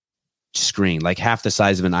giant screen, like half the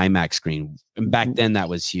size of an IMAX screen. And back then, that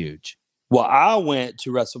was huge. Well, I went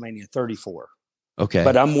to WrestleMania 34, Okay,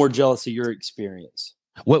 but I'm more jealous of your experience.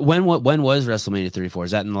 when was WrestleMania 34?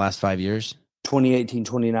 Is that in the last 5 years? 2018,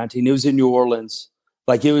 2019. It was in New Orleans.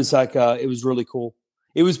 Like it was really cool.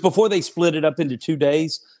 It was before they split it up into 2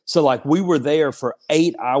 days. So like we were there for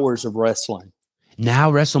 8 hours of wrestling.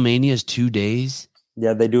 Now WrestleMania is 2 days.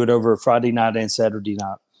 Yeah, they do it over Friday night and Saturday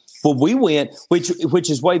night. Well, we went, which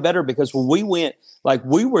is way better because when we went, like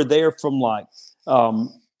we were there from like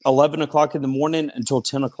 11 o'clock in the morning until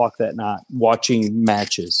 10 o'clock that night watching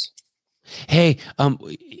matches. Hey,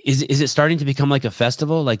 is it starting to become like a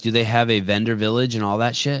festival? Like, do they have a vendor village and all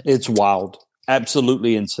that shit? It's wild.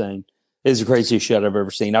 Absolutely insane. It's the craziest shit I've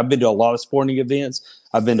ever seen. I've been to a lot of sporting events.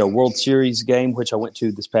 I've been to a World Series game, which I went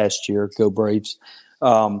to this past year. Go Braves.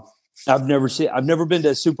 I've never been to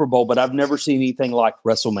a Super Bowl, but I've never seen anything like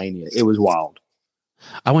WrestleMania. It was wild.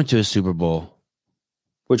 I went to a Super Bowl.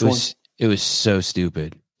 Which one? It was so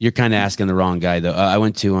stupid. You're kind of asking the wrong guy, though. I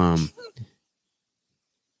went to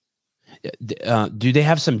do they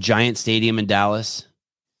have some giant stadium in Dallas?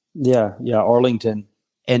 Yeah, Arlington.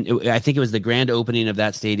 And I think it was the grand opening of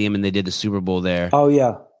that stadium, and they did the Super Bowl there. Oh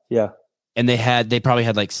yeah. And they probably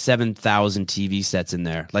had like 7,000 TV sets in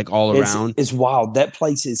there, like all around. It's wild. That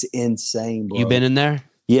place is insane, bro. You been in there?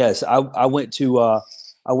 Yes, I went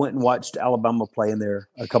and watched Alabama play in there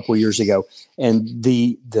a couple of years ago, and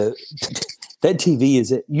the that TV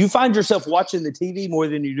is it. You find yourself watching the TV more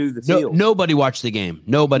than you do the field. Nobody watched the game.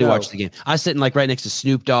 Watched the game. I was sitting like right next to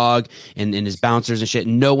Snoop Dogg and his bouncers and shit.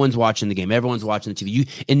 And no one's watching the game. Everyone's watching the TV.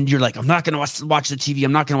 You're like, I'm not going to watch the TV.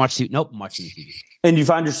 I'm not going to watch the TV. Nope, I'm watching the TV. And you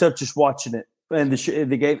find yourself just watching it, and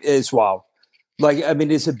the game is wild. Like, I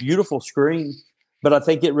mean, it's a beautiful screen, but I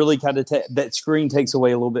think it really kind of that screen takes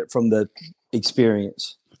away a little bit from the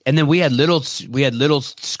experience. And then we had little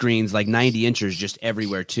screens like 90 inches just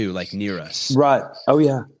everywhere too, like near us. Right. Oh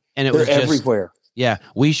yeah. And it They're was just, everywhere. Yeah.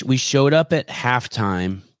 We showed up at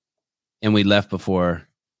halftime and we left before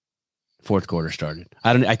fourth quarter started.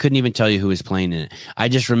 I couldn't even tell you who was playing in it. I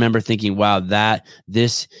just remember thinking, wow,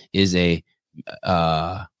 this is a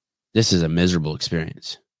miserable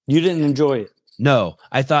experience. You didn't enjoy it. No,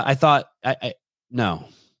 I thought no.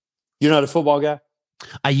 You're not a football guy?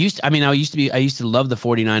 I used to love the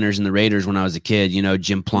 49ers and the Raiders when I was a kid,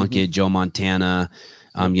 Jim Plunkett, Joe Montana,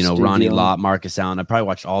 Ronnie Lott, Marcus Allen. I probably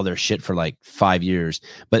watched all their shit for like 5 years,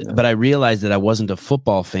 but I realized that I wasn't a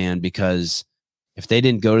football fan because if they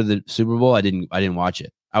didn't go to the Super Bowl, I didn't watch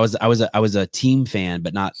it. I was a team fan,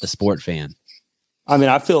 but not the sport fan. I mean,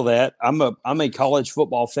 I feel that I'm a college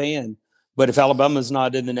football fan, but if Alabama's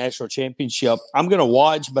not in the national championship, I'm going to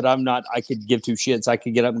watch, but I'm not. I could give two shits. I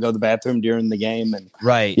could get up and go to the bathroom during the game, and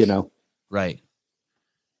right.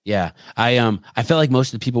 Yeah, I felt like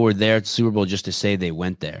most of the people were there at the Super Bowl just to say they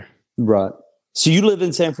went there. Right. So you live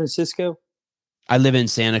in San Francisco? I live in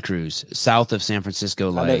Santa Cruz, south of San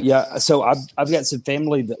Francisco. Yeah. So I've got some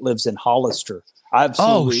family that lives in Hollister.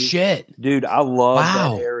 Oh shit, dude! I love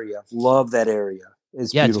that area. Love that area.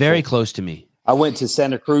 It's beautiful. It's very close to me. I went to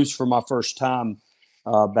Santa Cruz for my first time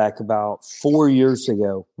back about 4 years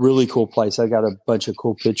ago. Really cool place. I got a bunch of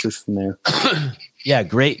cool pictures from there. Yeah,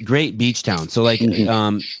 great beach town. So like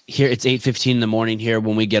here it's 8:15 in the morning here.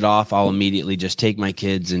 When we get off, I'll immediately just take my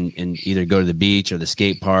kids and either go to the beach or the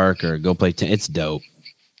skate park or go play it's dope.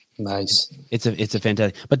 Nice. It's a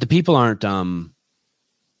fantastic. But the people aren't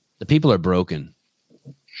the people are broken.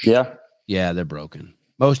 Yeah. Yeah, they're broken.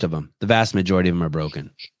 Most of them. The vast majority of them are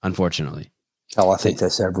broken, unfortunately. Oh, I think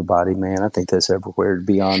that's everybody, man. I think that's everywhere, to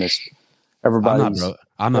be honest. Everybody's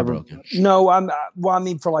I'm not broken. No, I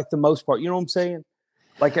mean, for like the most part, you know what I'm saying?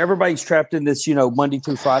 Like everybody's trapped in this, Monday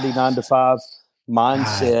through Friday, 9 to 5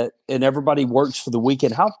 mindset, and everybody works for the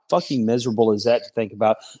weekend. How fucking miserable is that to think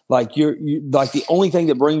about? Like you like the only thing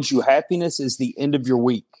that brings you happiness is the end of your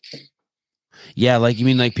week. Yeah, like you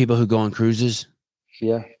mean like people who go on cruises?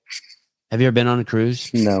 Yeah. Have you ever been on a cruise?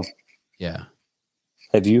 No. Yeah.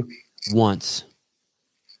 Have you? Once.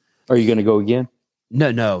 Are you going to go again?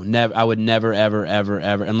 No, never. I would never, ever, ever,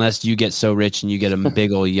 ever, unless you get so rich and you get a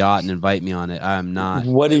big old yacht and invite me on it. I'm not.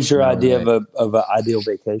 What is your idea of an ideal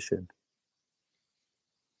vacation?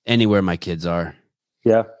 Anywhere my kids are.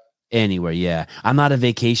 Yeah. Anywhere, yeah. I'm not a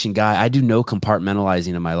vacation guy. I do no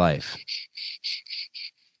compartmentalizing in my life.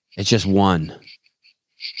 It's just one.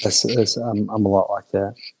 I'm a lot like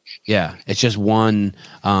that. Yeah, it's just one.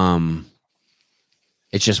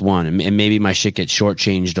 It's just one, and maybe my shit gets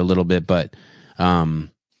shortchanged a little bit, but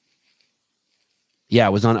yeah, I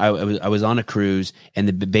was on a cruise,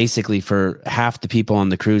 and basically for half the people on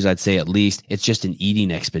the cruise, I'd say at least, it's just an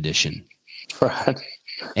eating expedition. Right.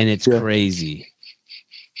 And it's crazy.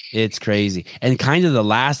 It's crazy. And kind of the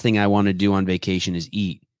last thing I want to do on vacation is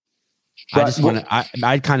eat. Right. I just want to,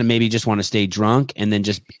 I kind of maybe just want to stay drunk and then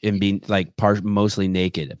be like mostly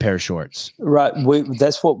naked, a pair of shorts. Right.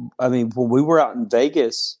 That's what, I mean, when we were out in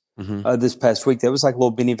Vegas this past week, that was like a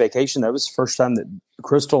little mini vacation. That was the first time that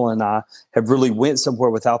Crystal and I have really went somewhere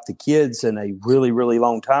without the kids in a really, really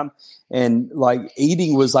long time. And like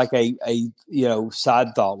eating was like a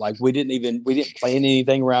side thought. Like we didn't plan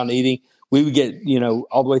anything around eating. We would get,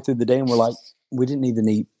 all the way through the day and we're like, we didn't even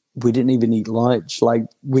eat lunch. Like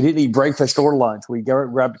we didn't eat breakfast or lunch. We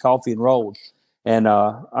grabbed coffee and rolled. And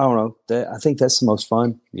I don't know. I think that's the most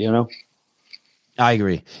fun, I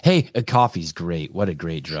agree. Hey, coffee's great. What a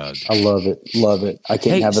great drug. I love it. Love it. I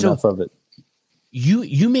can't have enough of it.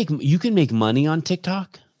 You can make money on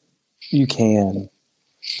TikTok? You can.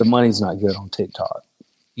 The money's not good on TikTok.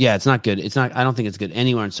 Yeah, it's not good. It's not. I don't think it's good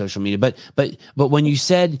anywhere on social media. But when you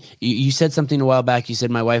said something a while back, you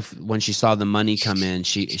said my wife, when she saw the money come in,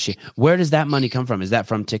 she where does that money come from? Is that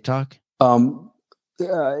from TikTok?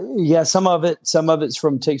 Yeah, some of it's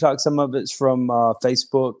from TikTok, some of it's from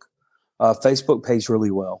Facebook. Facebook pays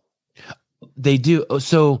really well. They do.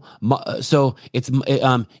 So it's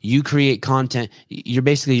you create content. You're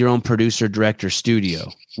basically your own producer, director,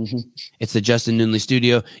 studio. Mm-hmm. It's the Justin Nunley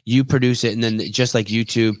studio. You produce it, and then just like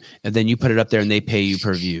YouTube, and then you put it up there, and they pay you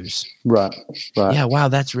per views. Right. Yeah. Wow,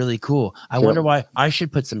 that's really cool. I wonder why I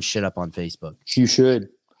should put some shit up on Facebook. You should.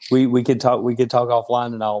 We could talk. We could talk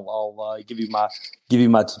offline, and I'll give you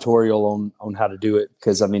my tutorial on how to do it,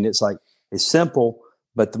 because I mean it's simple,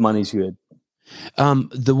 but the money's good.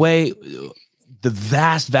 The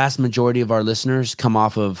vast majority of our listeners come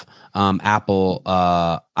off of Apple,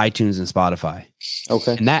 iTunes, and Spotify.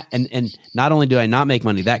 Okay. And not only do I not make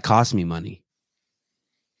money, that costs me money.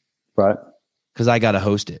 Right. Because I got to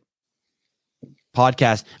host it. All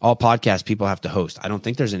podcast people have to host. I don't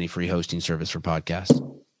think there's any free hosting service for podcasts.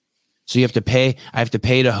 So you have to pay. I have to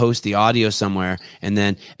pay to host the audio somewhere, and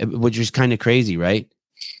then, which is kind of crazy, right?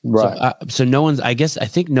 Right. So no one's, I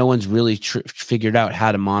think no one's really figured out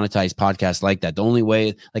how to monetize podcasts like that. The only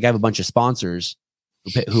way, like I have a bunch of sponsors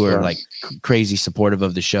who are like crazy supportive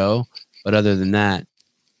of the show. But other than that,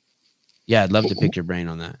 yeah, I'd love to pick your brain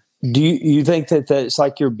on that. Do you think that that's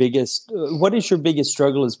like your biggest, what is your biggest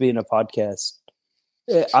struggle as being a podcast?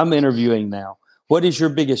 I'm interviewing now. What is your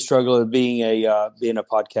biggest struggle of being a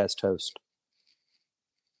podcast host?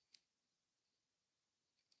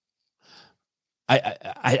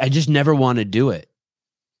 I just never want to do it.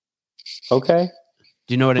 Okay.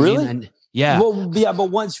 Do you know what I mean? And, yeah. Well, yeah,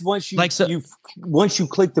 but once you once you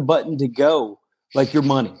click the button to go, like your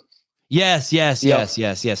money. Yes.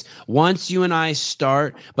 Once you and I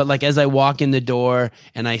start, but like as I walk in the door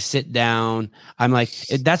and I sit down, I'm like,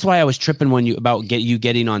 that's why I was tripping when you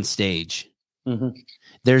getting on stage. Mm-hmm.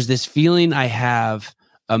 There's this feeling I have.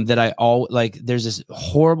 There's this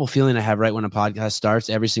horrible feeling I have right when a podcast starts,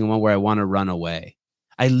 every single one, where I want to run away.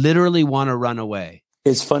 I literally want to run away.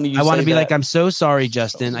 It's funny. I want to be like, I'm so sorry,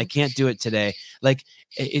 Justin. I can't do it today. Like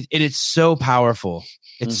it's so powerful.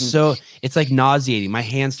 It's it's like nauseating. My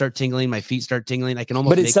hands start tingling. My feet start tingling. I can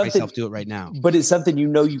almost make myself do it right now. But it's something,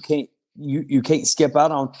 you can't skip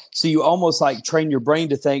out on. So you almost like train your brain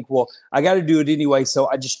to think, well, I got to do it anyway. So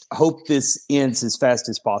I just hope this ends as fast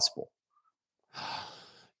as possible.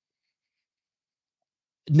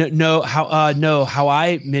 No. How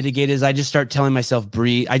I mitigate is I just start telling myself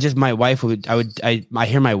breathe. I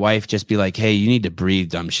hear my wife just be like, "Hey, you need to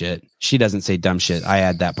breathe, dumb shit." She doesn't say dumb shit. I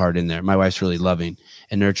add that part in there. My wife's really loving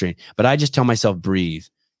and nurturing, but I just tell myself, breathe,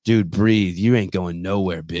 dude, breathe. You ain't going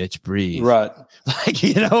nowhere, bitch. Breathe. Right. Like,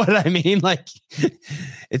 you know what I mean? Like,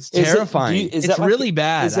 it's terrifying. It's really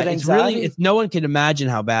bad. Is it anxiety? No one can imagine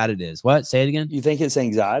how bad it is. What? Say it again. You think it's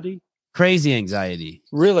anxiety? Crazy anxiety.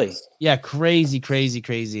 Really? Yeah, crazy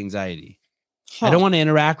anxiety. Huh. I don't want to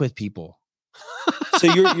interact with people.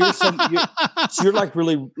 So you're like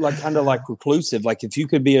really like kind of like reclusive. Like if you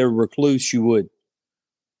could be a recluse, you would.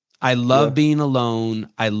 I love being alone.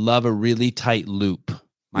 I love a really tight loop.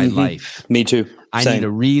 My life. Me too. I need a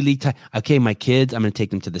really tight. Okay, my kids, I'm going to take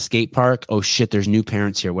them to the skate park. Oh shit, there's new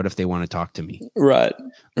parents here. What if they want to talk to me? Right.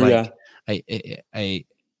 Like, yeah.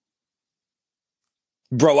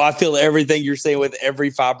 Bro, I feel everything you're saying with every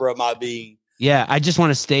fiber of my being. Yeah, I just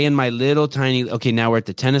want to stay in my little tiny. Okay, now we're at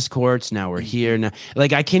the tennis courts. Now we're here. Now,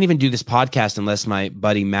 like I can't even do this podcast unless my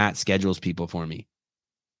buddy Matt schedules people for me.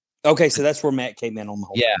 Okay, so that's where Matt came in on the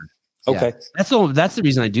whole. Yeah. Okay. Yeah. That's the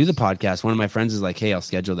reason I do the podcast. One of my friends is like, "Hey, I'll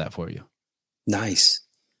schedule that for you." Nice.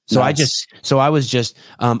 So I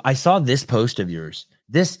saw this post of yours.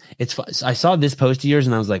 I saw this post of yours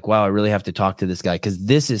and I was like, wow, I really have to talk to this guy because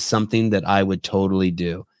this is something that I would totally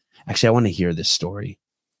do. Actually, I want to hear this story.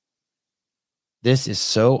 This is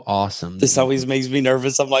so awesome. This always makes me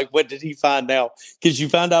nervous. I'm like, what did he find out? Because you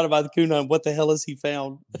found out about the coon hunt. What the hell has he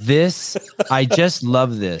found? I just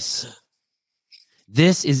love this.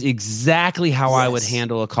 This is exactly how I would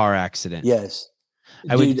handle a car accident. Yes.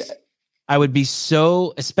 I would be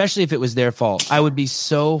so, especially if it was their fault, I would be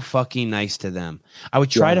so fucking nice to them. I would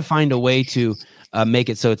try to find a way to make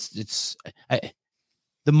it so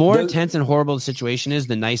the more intense and horrible the situation is,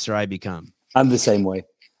 the nicer I become. I'm the same way.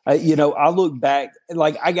 I look back,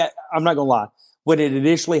 like I'm not going to lie. When it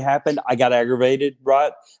initially happened, I got aggravated,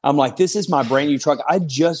 right? I'm like, this is my brand new truck. I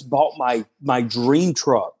just bought my dream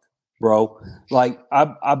truck, bro. Like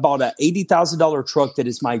I bought an $80,000 truck that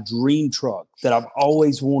is my dream truck that I've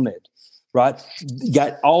always wanted, right?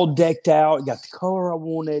 Got all decked out, got the color I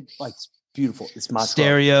wanted. Like, it's beautiful. It's my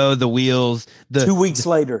stereo, truck. The wheels. 2 weeks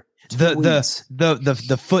later.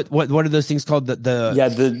 The foot. What are those things called?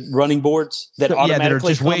 The running boards that automatically that are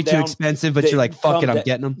just way too expensive. But you're like, fuck it, I'm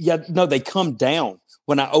getting them. Yeah, no, they come down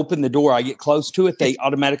when I open the door. I get close to it, they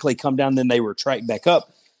automatically come down. Then they retract back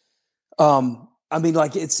up. I mean,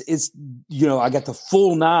 like it's I got the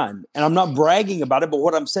full 9, and I'm not bragging about it. But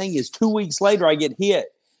what I'm saying is, 2 weeks later, I get hit.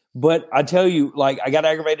 But I tell you, like I got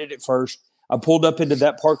aggravated at first. I pulled up into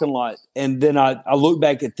that parking lot, and then I looked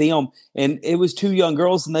back at them, and it was 2 young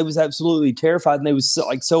girls, and they was absolutely terrified, and they was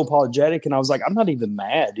so apologetic, and I was like, I'm not even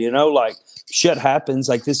mad, like shit happens,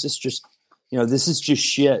 like this is just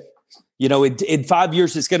shit, in 5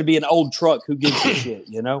 years it's going to be an old truck. Who gives a shit,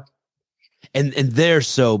 And they're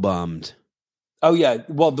so bummed. Oh yeah,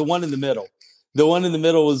 well the one in the middle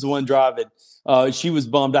was the one driving. She was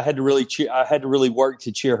bummed. I had to really work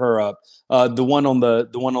to cheer her up. The one on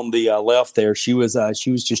the left there, she was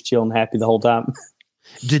just chilling, happy the whole time.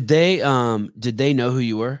 Did they know who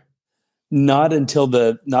you were? Not until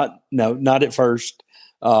not at first.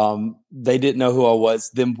 They didn't know who I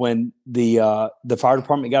was. Then when the fire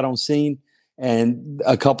department got on scene, and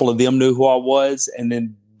a couple of them knew who I was, and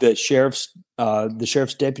then the sheriff's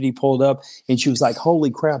deputy pulled up, and she was like,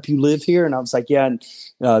 "Holy crap, you live here?" And I was like, "Yeah." And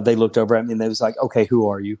they looked over at me, and they was like, "Okay, who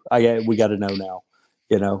are you? We got to know now."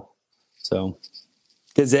 So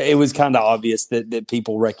because it was kind of obvious that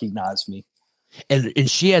people recognized me. And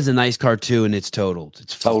she has a nice car too, and it's totaled.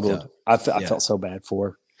 It's totaled. I felt so bad for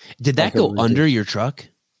her. Did that go under your truck?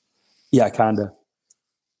 Yeah, kind of.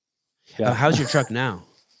 Yeah. How's your truck now?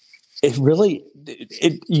 It really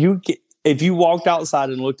if you walked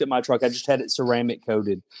outside and looked at my truck, I just had it ceramic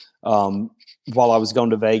coated while I was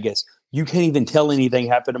going to Vegas. You can't even tell anything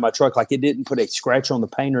happened to my truck. Like, it didn't put a scratch on the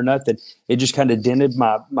paint or nothing. It just kind of dented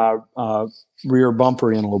my rear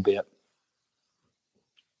bumper in a little bit.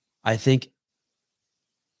 I think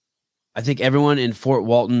everyone in Fort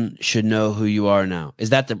Walton should know who you are now. Is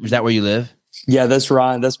that where you live? Yeah, that's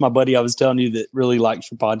Ryan. That's my buddy I was telling you that really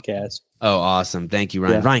likes your podcast. Oh, awesome. Thank you,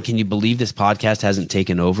 Ryan. Yeah. Ryan, can you believe this podcast hasn't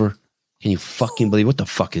taken over? Can you fucking believe what the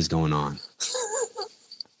fuck is going on?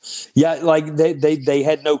 Yeah, like they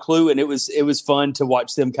had no clue, and it was fun to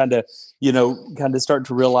watch them kind of start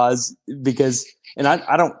to realize, because and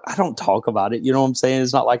I don't talk about it, you know what I'm saying?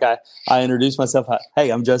 It's not like I introduce myself,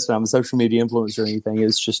 hey, I'm Justin, I'm a social media influencer or anything.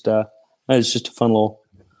 It's just a fun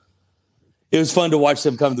it was fun to watch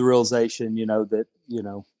them come to the realization, that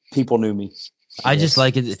people knew me. I just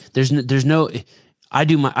like it. There's no I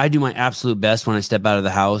do my absolute best when I step out of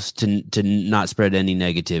the house to not spread any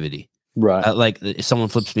negativity. Right. Like, if someone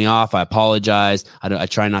flips me off, I apologize. I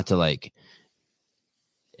try not to like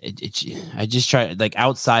I just try, like,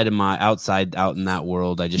 out in that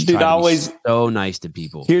world. I just try to be so nice to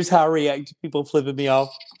people. Here's how I react to people flipping me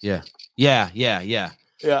off. Yeah.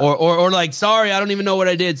 Or like, sorry, I don't even know what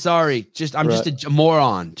I did. Sorry. I'm just a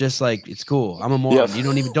moron. Just like, it's cool. I'm a moron. Yeah.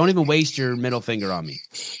 You don't even waste your middle finger on me.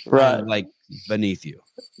 Right. I'm, like, beneath you.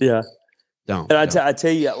 Yeah. Don't. And I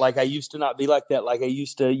tell you, like, I used to not be like that. Like, I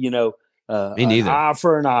used to, me neither. An eye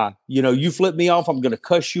for an eye. You flip me off, I'm going to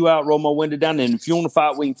cuss you out, roll my window down, and if you want to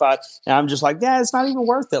fight, we can fight. And I'm just like, yeah, it's not even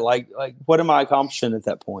worth it. Like, what am I accomplishing at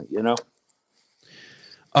that point?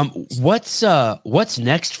 What's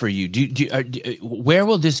next for you? Where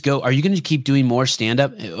will this go? Are you going to keep doing more stand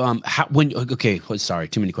up? Sorry,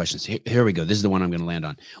 too many questions. Here we go. This is the one I'm going to land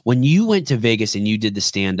on. When you went to Vegas and you did the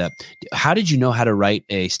stand up, how did you know how to write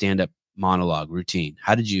a stand up monologue routine?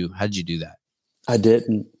 How did you do that? I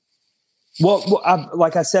didn't.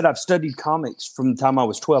 Like I said, I've studied comics from the time I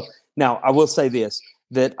was 12. Now, I will say this,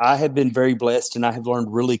 that I have been very blessed, and I have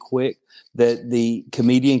learned really quick that the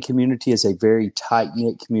comedian community is a very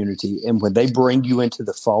tight-knit community. And when they bring you into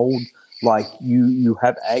the fold, like you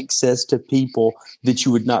have access to people that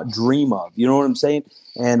you would not dream of. You know what I'm saying?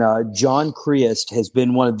 And John Christ has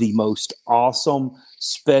been one of the most awesome,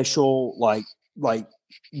 special, like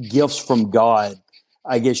gifts from God,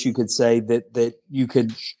 I guess you could say, that you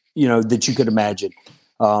could imagine.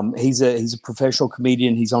 He's a professional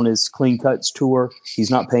comedian. He's on his Clean Cuts tour.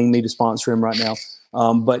 He's not paying me to sponsor him right now.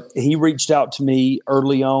 But he reached out to me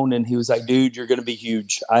early on, and he was like, dude, you're going to be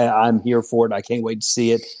huge. I'm here for it. I can't wait to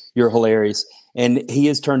see it. You're hilarious. And he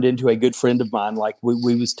has turned into a good friend of mine. Like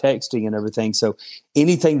we was texting and everything. So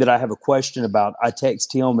anything that I have a question about, I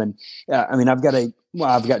text him. And I've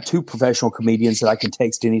got two professional comedians that I can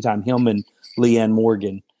text anytime, him and Leanne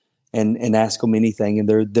Morgan, and ask them anything. And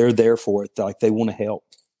they're there for it. Like they want to help.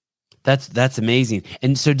 That's amazing.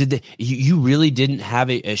 And so you really didn't have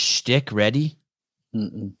a shtick ready?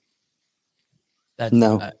 Mm-mm.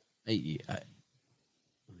 No. Let me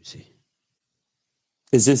see.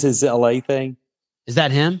 Is this his LA thing? Is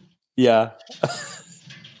that him? Yeah.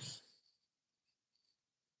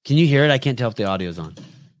 Can you hear it? I can't tell if the audio's on.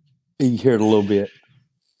 You can hear it a little bit.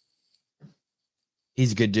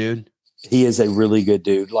 He's a good dude. He is a really good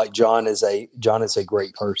dude. Like John is a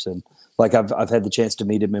great person. Like I've had the chance to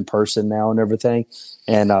meet him in person now and everything,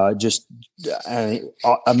 and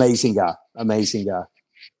amazing guy.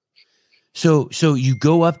 So you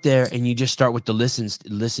go up there and you just start with the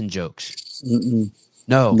listen jokes. Mm-mm.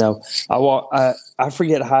 No. I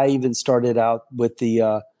forget how I even started out with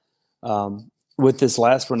the with this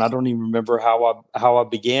last one. I don't even remember how I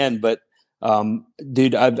began, but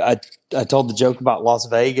dude, I told the joke about Las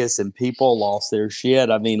Vegas and people lost their shit.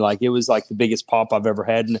 I mean, like it was like the biggest pop I've ever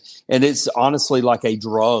had, and it's honestly like a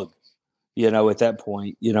drug. At that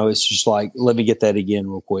point, it's just like, let me get that again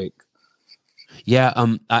real quick. Yeah,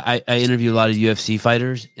 I interview a lot of UFC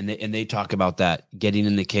fighters, and they talk about that, getting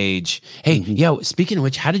in the cage. Hey, yeah. Speaking of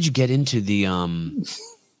which, how did you get into the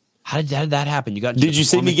How did that happen? Did you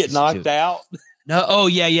see me get knocked out? No. Oh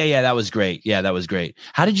yeah. That was great. Yeah, that was great.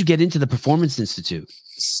 How did you get into the Performance Institute?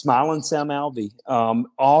 Smiling Sam Alvey,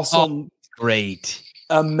 awesome, great,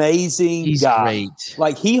 amazing He's guy. Great.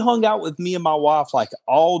 Like he hung out with me and my wife like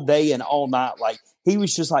all day and all night. Like he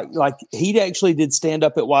was just like he actually did stand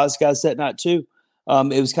up at Wise Guys that night too.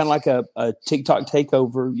 It was kind of like a TikTok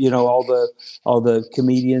takeover, all the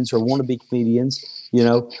comedians or wannabe comedians,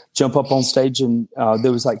 jump up on stage, and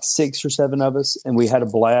there was like 6 or 7 of us, and we had a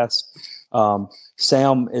blast.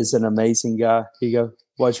 Sam is an amazing guy. Here you go.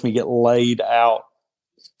 Watch me get laid out.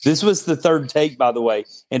 This was the 3rd take, by the way,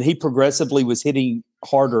 and he progressively was hitting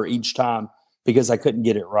harder each time because I couldn't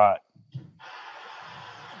get it right.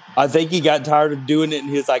 I think he got tired of doing it, and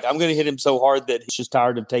he was like, I'm going to hit him so hard that he's just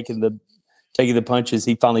tired of taking the punches.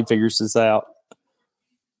 He finally figures this out.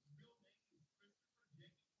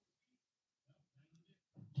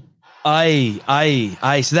 So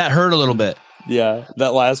that hurt a little bit. Yeah,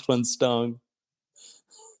 that last one stung.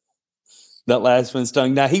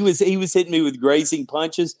 Now he was hitting me with grazing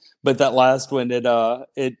punches, but that last one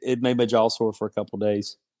it made my jaw sore for a couple of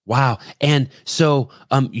days. Wow. And so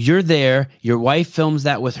you're there, your wife films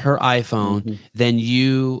that with her iPhone, mm-hmm. Then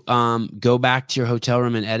you go back to your hotel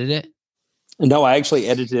room and edit it? No, I actually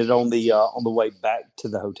edited it on the way back to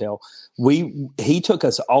the hotel. He took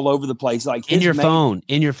us all over the place, like in your phone.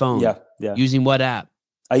 Yeah. Using what app?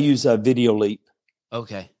 I use Video Leap.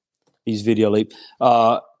 Okay. Use Video Leap.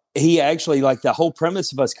 He actually, like, the whole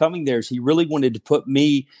premise of us coming there is he really wanted to put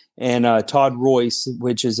me and Todd Royce,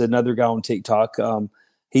 which is another guy on TikTok.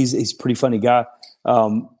 He's a pretty funny guy.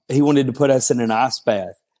 He wanted to put us in an ice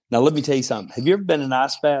bath. Now, let me tell you something. Have you ever been in an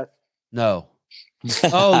ice bath? No.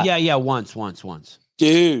 Oh yeah. Once.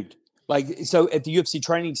 Dude, like, so at the UFC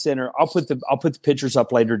Training Center, I'll put the pictures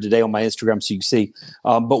up later today on my Instagram so you can see.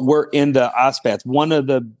 But we're in the ice bath. One of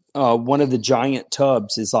the giant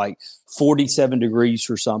tubs is like 47 degrees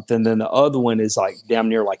or something. Then the other one is like damn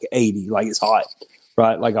near like 80, like it's hot,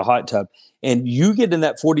 right? Like a hot tub. And you get in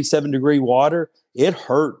that 47-degree water, it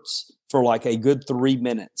hurts for like a good 3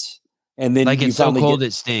 minutes. And then like it's so cold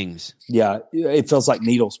it stings. Yeah, it feels like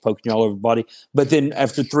needles poking you all over the body. But then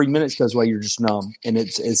after 3 minutes goes away, you're just numb, and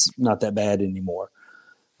it's not that bad anymore.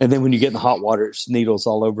 And then when you get in the hot water, it's needles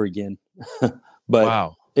all over again. But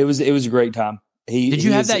wow, it was a great time. Did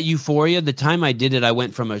you have that euphoria? The time I did it, I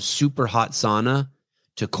went from a super hot sauna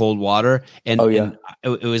to cold water, and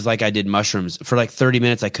it was like I did mushrooms for like 30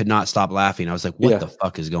 minutes. I could not stop laughing. I was like, "What the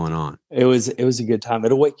fuck is going on?" It was a good time.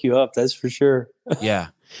 It'll wake you up, that's for sure. Yeah.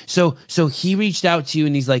 So he reached out to you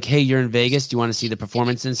and he's like, "Hey, you're in Vegas. Do you want to see the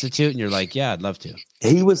Performance Institute?" And you're like, "Yeah, I'd love to."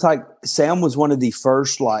 He was like, Sam was one of the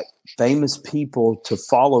first like famous people to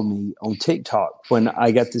follow me on TikTok when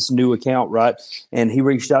I got this new account, right? And he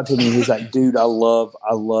reached out to me and he's like, "Dude, I love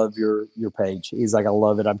your page." He's like, "I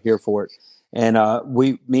love it. I'm here for it." And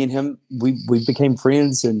me and him, we became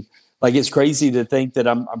friends, and like it's crazy to think that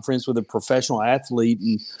I'm friends with a professional athlete,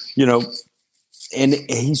 and you know. And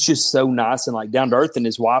he's just so nice and like down to earth. And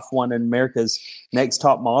his wife won America's Next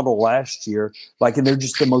Top Model last year. Like, and they're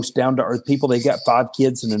just the most down to earth people. They got 5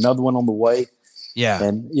 kids and another one on the way. Yeah.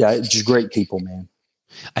 And yeah, it's just great people, man.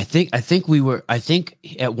 I think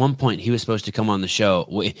at one point he was supposed to come on the show.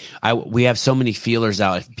 We have so many feelers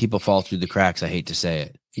out. If people fall through the cracks, I hate to say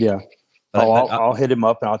it. Yeah. But I'll hit him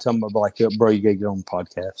up and I'll tell him, like, bro, you gotta get on the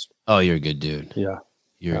podcast. Oh, you're a good dude. Yeah.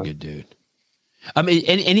 You're a good dude.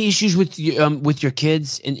 Any issues with your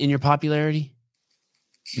kids in your popularity?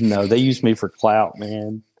 No, they use me for clout,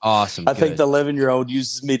 man. Awesome. I think the 11-year-old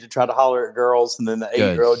uses me to try to holler at girls, and then the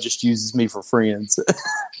 8-year-old just uses me for friends.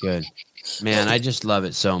 Good, man. I just love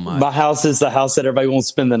it so much. My house is the house that everybody wants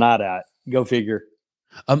to spend the night at. Go figure.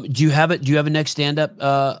 Do you have a next stand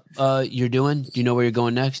up you're doing? Do you know where you're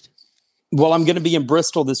going next? Well, I'm going to be in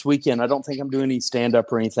Bristol this weekend. I don't think I'm doing any stand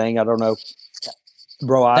up or anything. I don't know.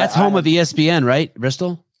 Bro, that's home of ESPN, right?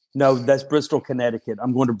 Bristol? No, that's Bristol, Connecticut.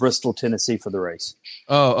 I'm going to Bristol, Tennessee for the race.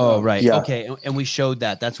 Oh, right. Yeah. Okay, and we showed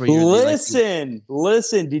that. That's where you're.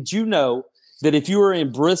 Listen. Did you know that if you are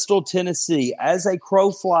in Bristol, Tennessee, as a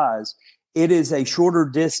crow flies, it is a shorter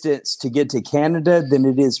distance to get to Canada than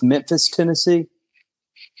it is Memphis, Tennessee?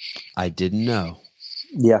 I didn't know.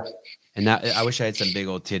 Yeah. And now I wish I had some big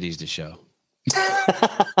old titties to show.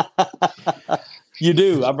 You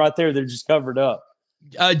do. I'm right there. They're just covered up.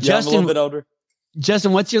 Justin, I'm a little bit older.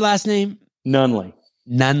 Justin, what's your last name? Nunley.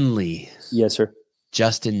 Nunley. Yes, sir.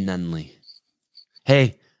 Justin Nunley.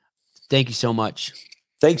 Hey, thank you so much.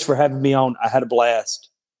 Thanks for having me on. I had a blast.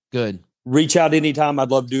 Good. Reach out anytime. I'd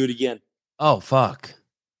love to do it again. Oh, fuck.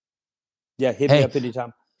 Yeah, hit me up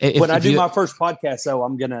anytime. When I do my first podcast,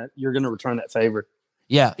 though, you're gonna return that favor.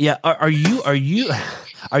 Yeah. Are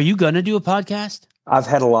you gonna do a podcast? I've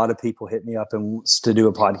had a lot of people hit me up and wants to do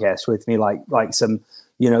a podcast with me, like some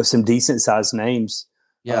decent sized names,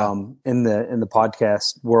 in the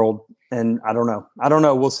podcast world. And I don't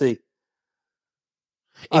know. We'll see.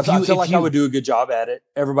 I feel like I would do a good job at it.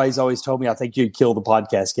 Everybody's always told me I think you'd kill the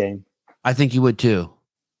podcast game. I think you would too.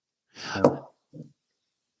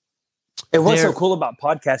 And what's so cool about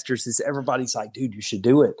podcasters is everybody's like, dude, you should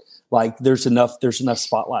do it. Like there's enough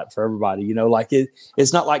spotlight for everybody, like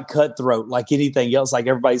it's not like cutthroat, like anything else. Like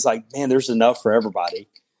everybody's like, man, there's enough for everybody,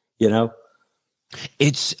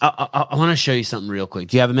 It's, I want to show you something real quick.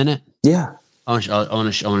 Do you have a minute? Yeah. I want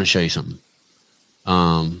to show you something.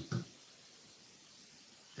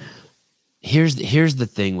 Here's the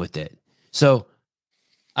thing with it. So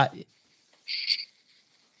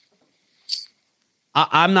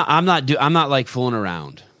I'm not like fooling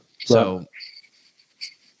around. So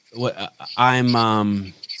what I'm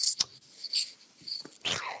I'm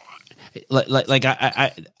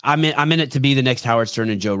in it to be the next Howard Stern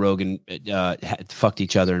and Joe Rogan fucked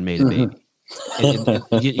each other and made a baby.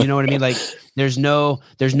 You know what I mean? Like there's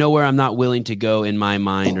nowhere I'm not willing to go in my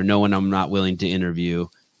mind, or no one I'm not willing to interview.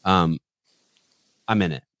 I'm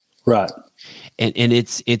in it. Right. And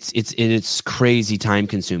it's crazy time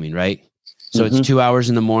consuming, right? So it's 2 hours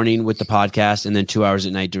in the morning with the podcast, and then 2 hours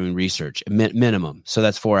at night doing research, minimum. So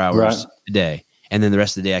that's 4 hours a day, and then the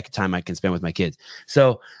rest of the day I can spend with my kids.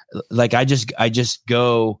 So like I just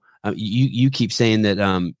go. You keep saying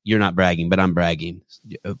that you're not bragging, but I'm bragging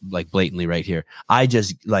like blatantly right here. I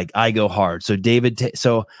go hard. So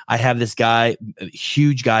so I have this guy, a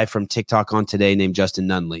huge guy from TikTok on today named Justin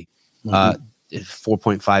Nunley.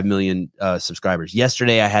 4.5 million subscribers.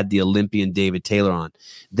 Yesterday I had the Olympian David Taylor on.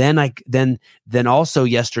 Then also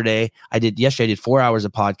yesterday I did 4 hours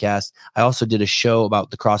of podcast. I also did a show about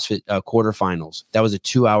the CrossFit quarterfinals. That was a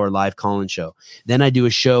 2-hour live call-in show. Then I do a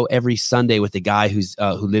show every Sunday with a guy who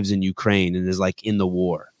lives in Ukraine and is like in the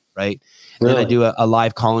war, right? Really? Then I do a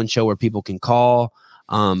live call-in show where people can call.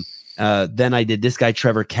 Then I did this guy,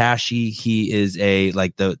 Trevor Cashy. He is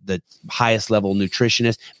the highest level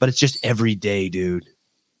nutritionist, but it's just every day, dude.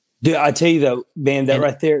 Dude, I tell you though, man,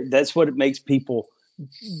 right there, that's what it makes people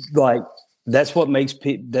that's what makes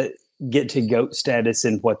people that get to GOAT status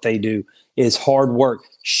in what they do is hard work.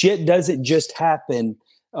 Shit doesn't just happen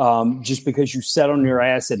just because you sit on your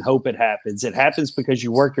ass and hope it happens. It happens because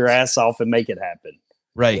you work your ass off and make it happen.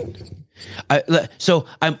 Right. So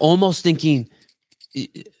I'm almost thinking,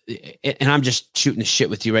 and I'm just shooting the shit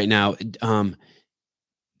with you right now.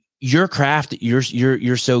 your craft,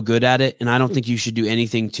 you're so good at it, and I don't think you should do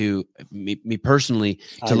anything to me personally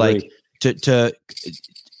to like to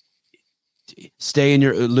stay in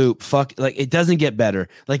your loop. Fuck, like it doesn't get better.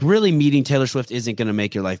 Like really meeting Taylor Swift isn't going to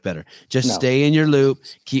make your life better. Just stay in your loop,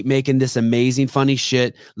 keep making this amazing funny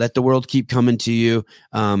shit. Let the world keep coming to you.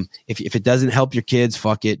 If it doesn't help your kids,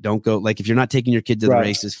 fuck it, don't go. Like if you're not taking your kids to the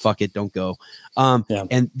races, fuck it, don't go.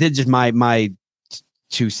 And this is my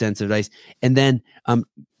 2 cents of advice. And then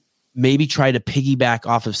maybe try to piggyback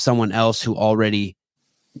off of someone else who already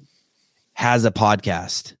has a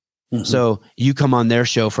podcast. Mm-hmm. So you come on their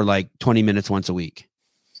show for like 20 minutes once a week.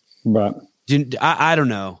 Right. I don't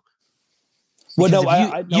know. Well, no,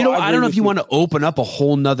 I don't know if you want to open up a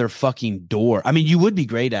whole nother fucking door. I mean, you would be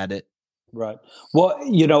great at it. Right. Well,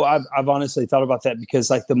 I've honestly thought about that because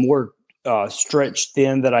like the more stretched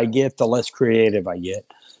thin that I get, the less creative I get.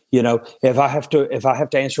 If I have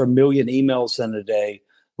to answer 1 million emails in a day,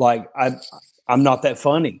 like I'm not that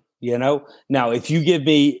funny, Now, if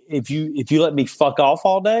you let me fuck off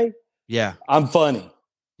all day, I'm funny.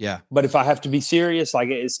 Yeah. But if I have to be serious, like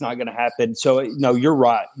it's not going to happen. So no, you're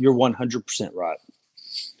right. You're 100% right.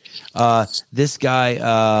 This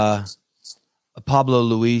guy, Pablo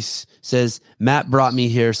Luis says, Matt brought me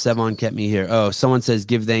here. Sevon kept me here. Oh, someone says,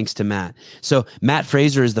 give thanks to Matt. So Matt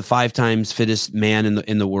Fraser is the 5 times fittest man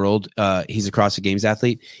in the world. He's a CrossFit Games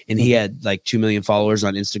athlete, and he had like 2 million followers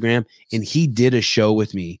on Instagram. And he did a show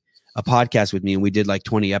with me, a podcast with me, and we did like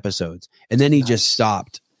 20 episodes. And then he just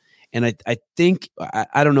stopped. And I think,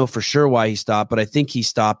 I don't know for sure why he stopped, but I think he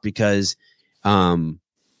stopped because of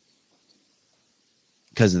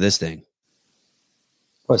this thing.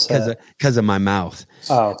 What's that? Because of my mouth.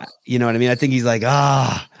 Oh, you know what I mean? I think he's like,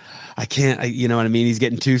 I can't, you know what I mean? He's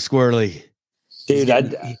getting too squirrely. Dude,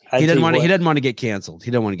 he doesn't want to get canceled. He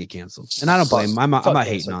doesn't want to get canceled. And I don't blame him. I'm not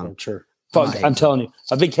hating on him. Sure. I'm telling you,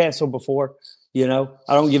 I've been canceled before. I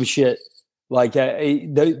don't give a shit. Like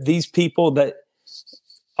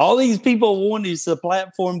all these people want is the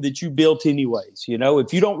platform that you built anyways.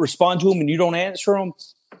 If you don't respond to them and you don't answer them,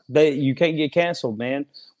 you can't get canceled, man.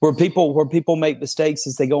 Where people make mistakes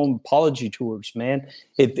is they go on apology tours, man.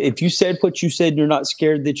 If you said what you said and you're not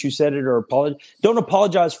scared that you said it, or don't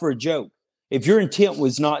apologize for a joke. If your intent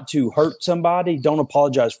was not to hurt somebody, don't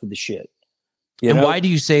apologize for the shit. Why do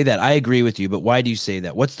you say that? I agree with you, but why do you say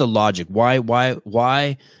that? What's the logic?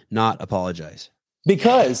 Why not apologize?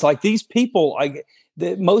 Because like these people,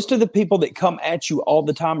 most of the people that come at you all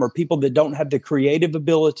the time are people that don't have the creative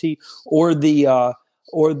ability or the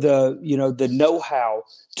know-how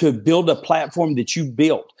to build a platform that you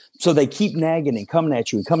built. So they keep nagging and coming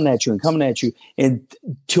at you and coming at you and coming at you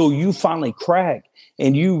until you finally crack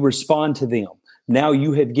and you respond to them. Now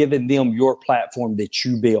you have given them your platform that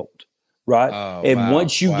you built, right?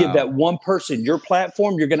 Once you give that one person your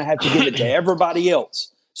platform, you're going to have to give it to everybody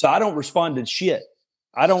else. So I don't respond to shit.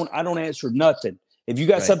 I don't answer nothing. If you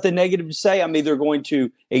got something negative to say, I'm either going to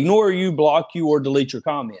ignore you, block you, or delete your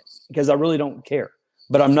comment because I really don't care.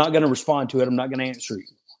 But I'm not going to respond to it. I'm not going to answer you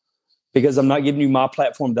because I'm not giving you my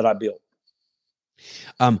platform that I built.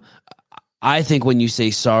 I think when you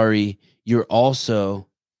say sorry, you're also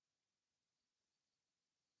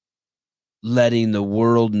letting the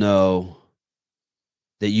world know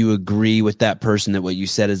that you agree with that person, that what you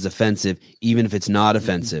said is offensive, even if it's not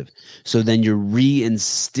offensive. So then you're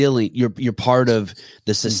reinstilling, you're part of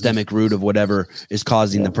the systemic root of whatever is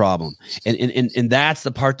causing the problem. And that's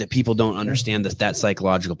the part that people don't understand, that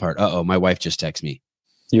psychological part. My wife just texted me.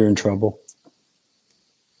 You're in trouble.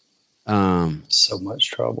 So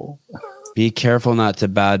much trouble. Be careful not to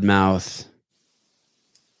badmouth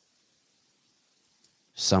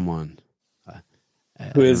someone.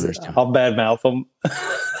 Who is it? I'll badmouth them.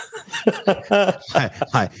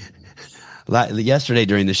 Yesterday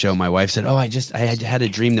during the show, my wife said, I had a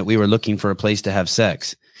dream that we were looking for a place to have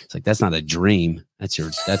sex. It's like, that's not a dream.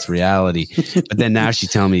 That's reality. But then now she's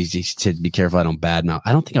telling me to be careful I don't badmouth.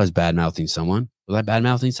 I don't think I was badmouthing someone. Was I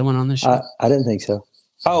badmouthing someone on this show? I didn't think so.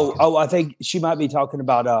 I think she might be talking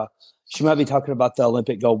about the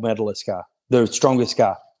Olympic gold medalist guy, the strongest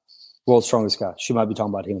guy, world's strongest guy. She might be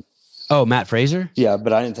talking about him. Oh, Matt Fraser? Yeah,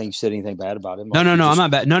 but I didn't think you said anything bad about him. No, I'm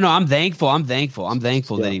not bad. No, I'm thankful. I'm thankful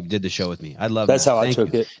that he did the show with me. I love That's that. how I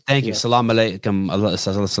took it. Thank you. Salam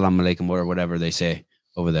alaikum, or whatever they say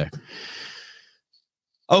over there.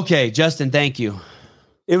 Okay, Justin, thank you.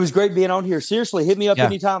 It was great being on here. Seriously, hit me up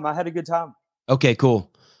anytime. I had a good time. Okay,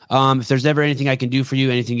 cool. If there's ever anything I can do for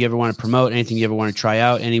you, anything you ever want to promote, anything you ever want to try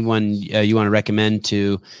out, anyone you want to recommend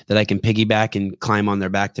to that I can piggyback and climb on their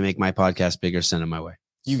back to make my podcast bigger, send them my way.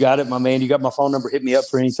 You got it, my man. You got my phone number. Hit me up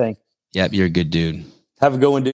for anything. Yep, you're a good dude. Have a good one, dude.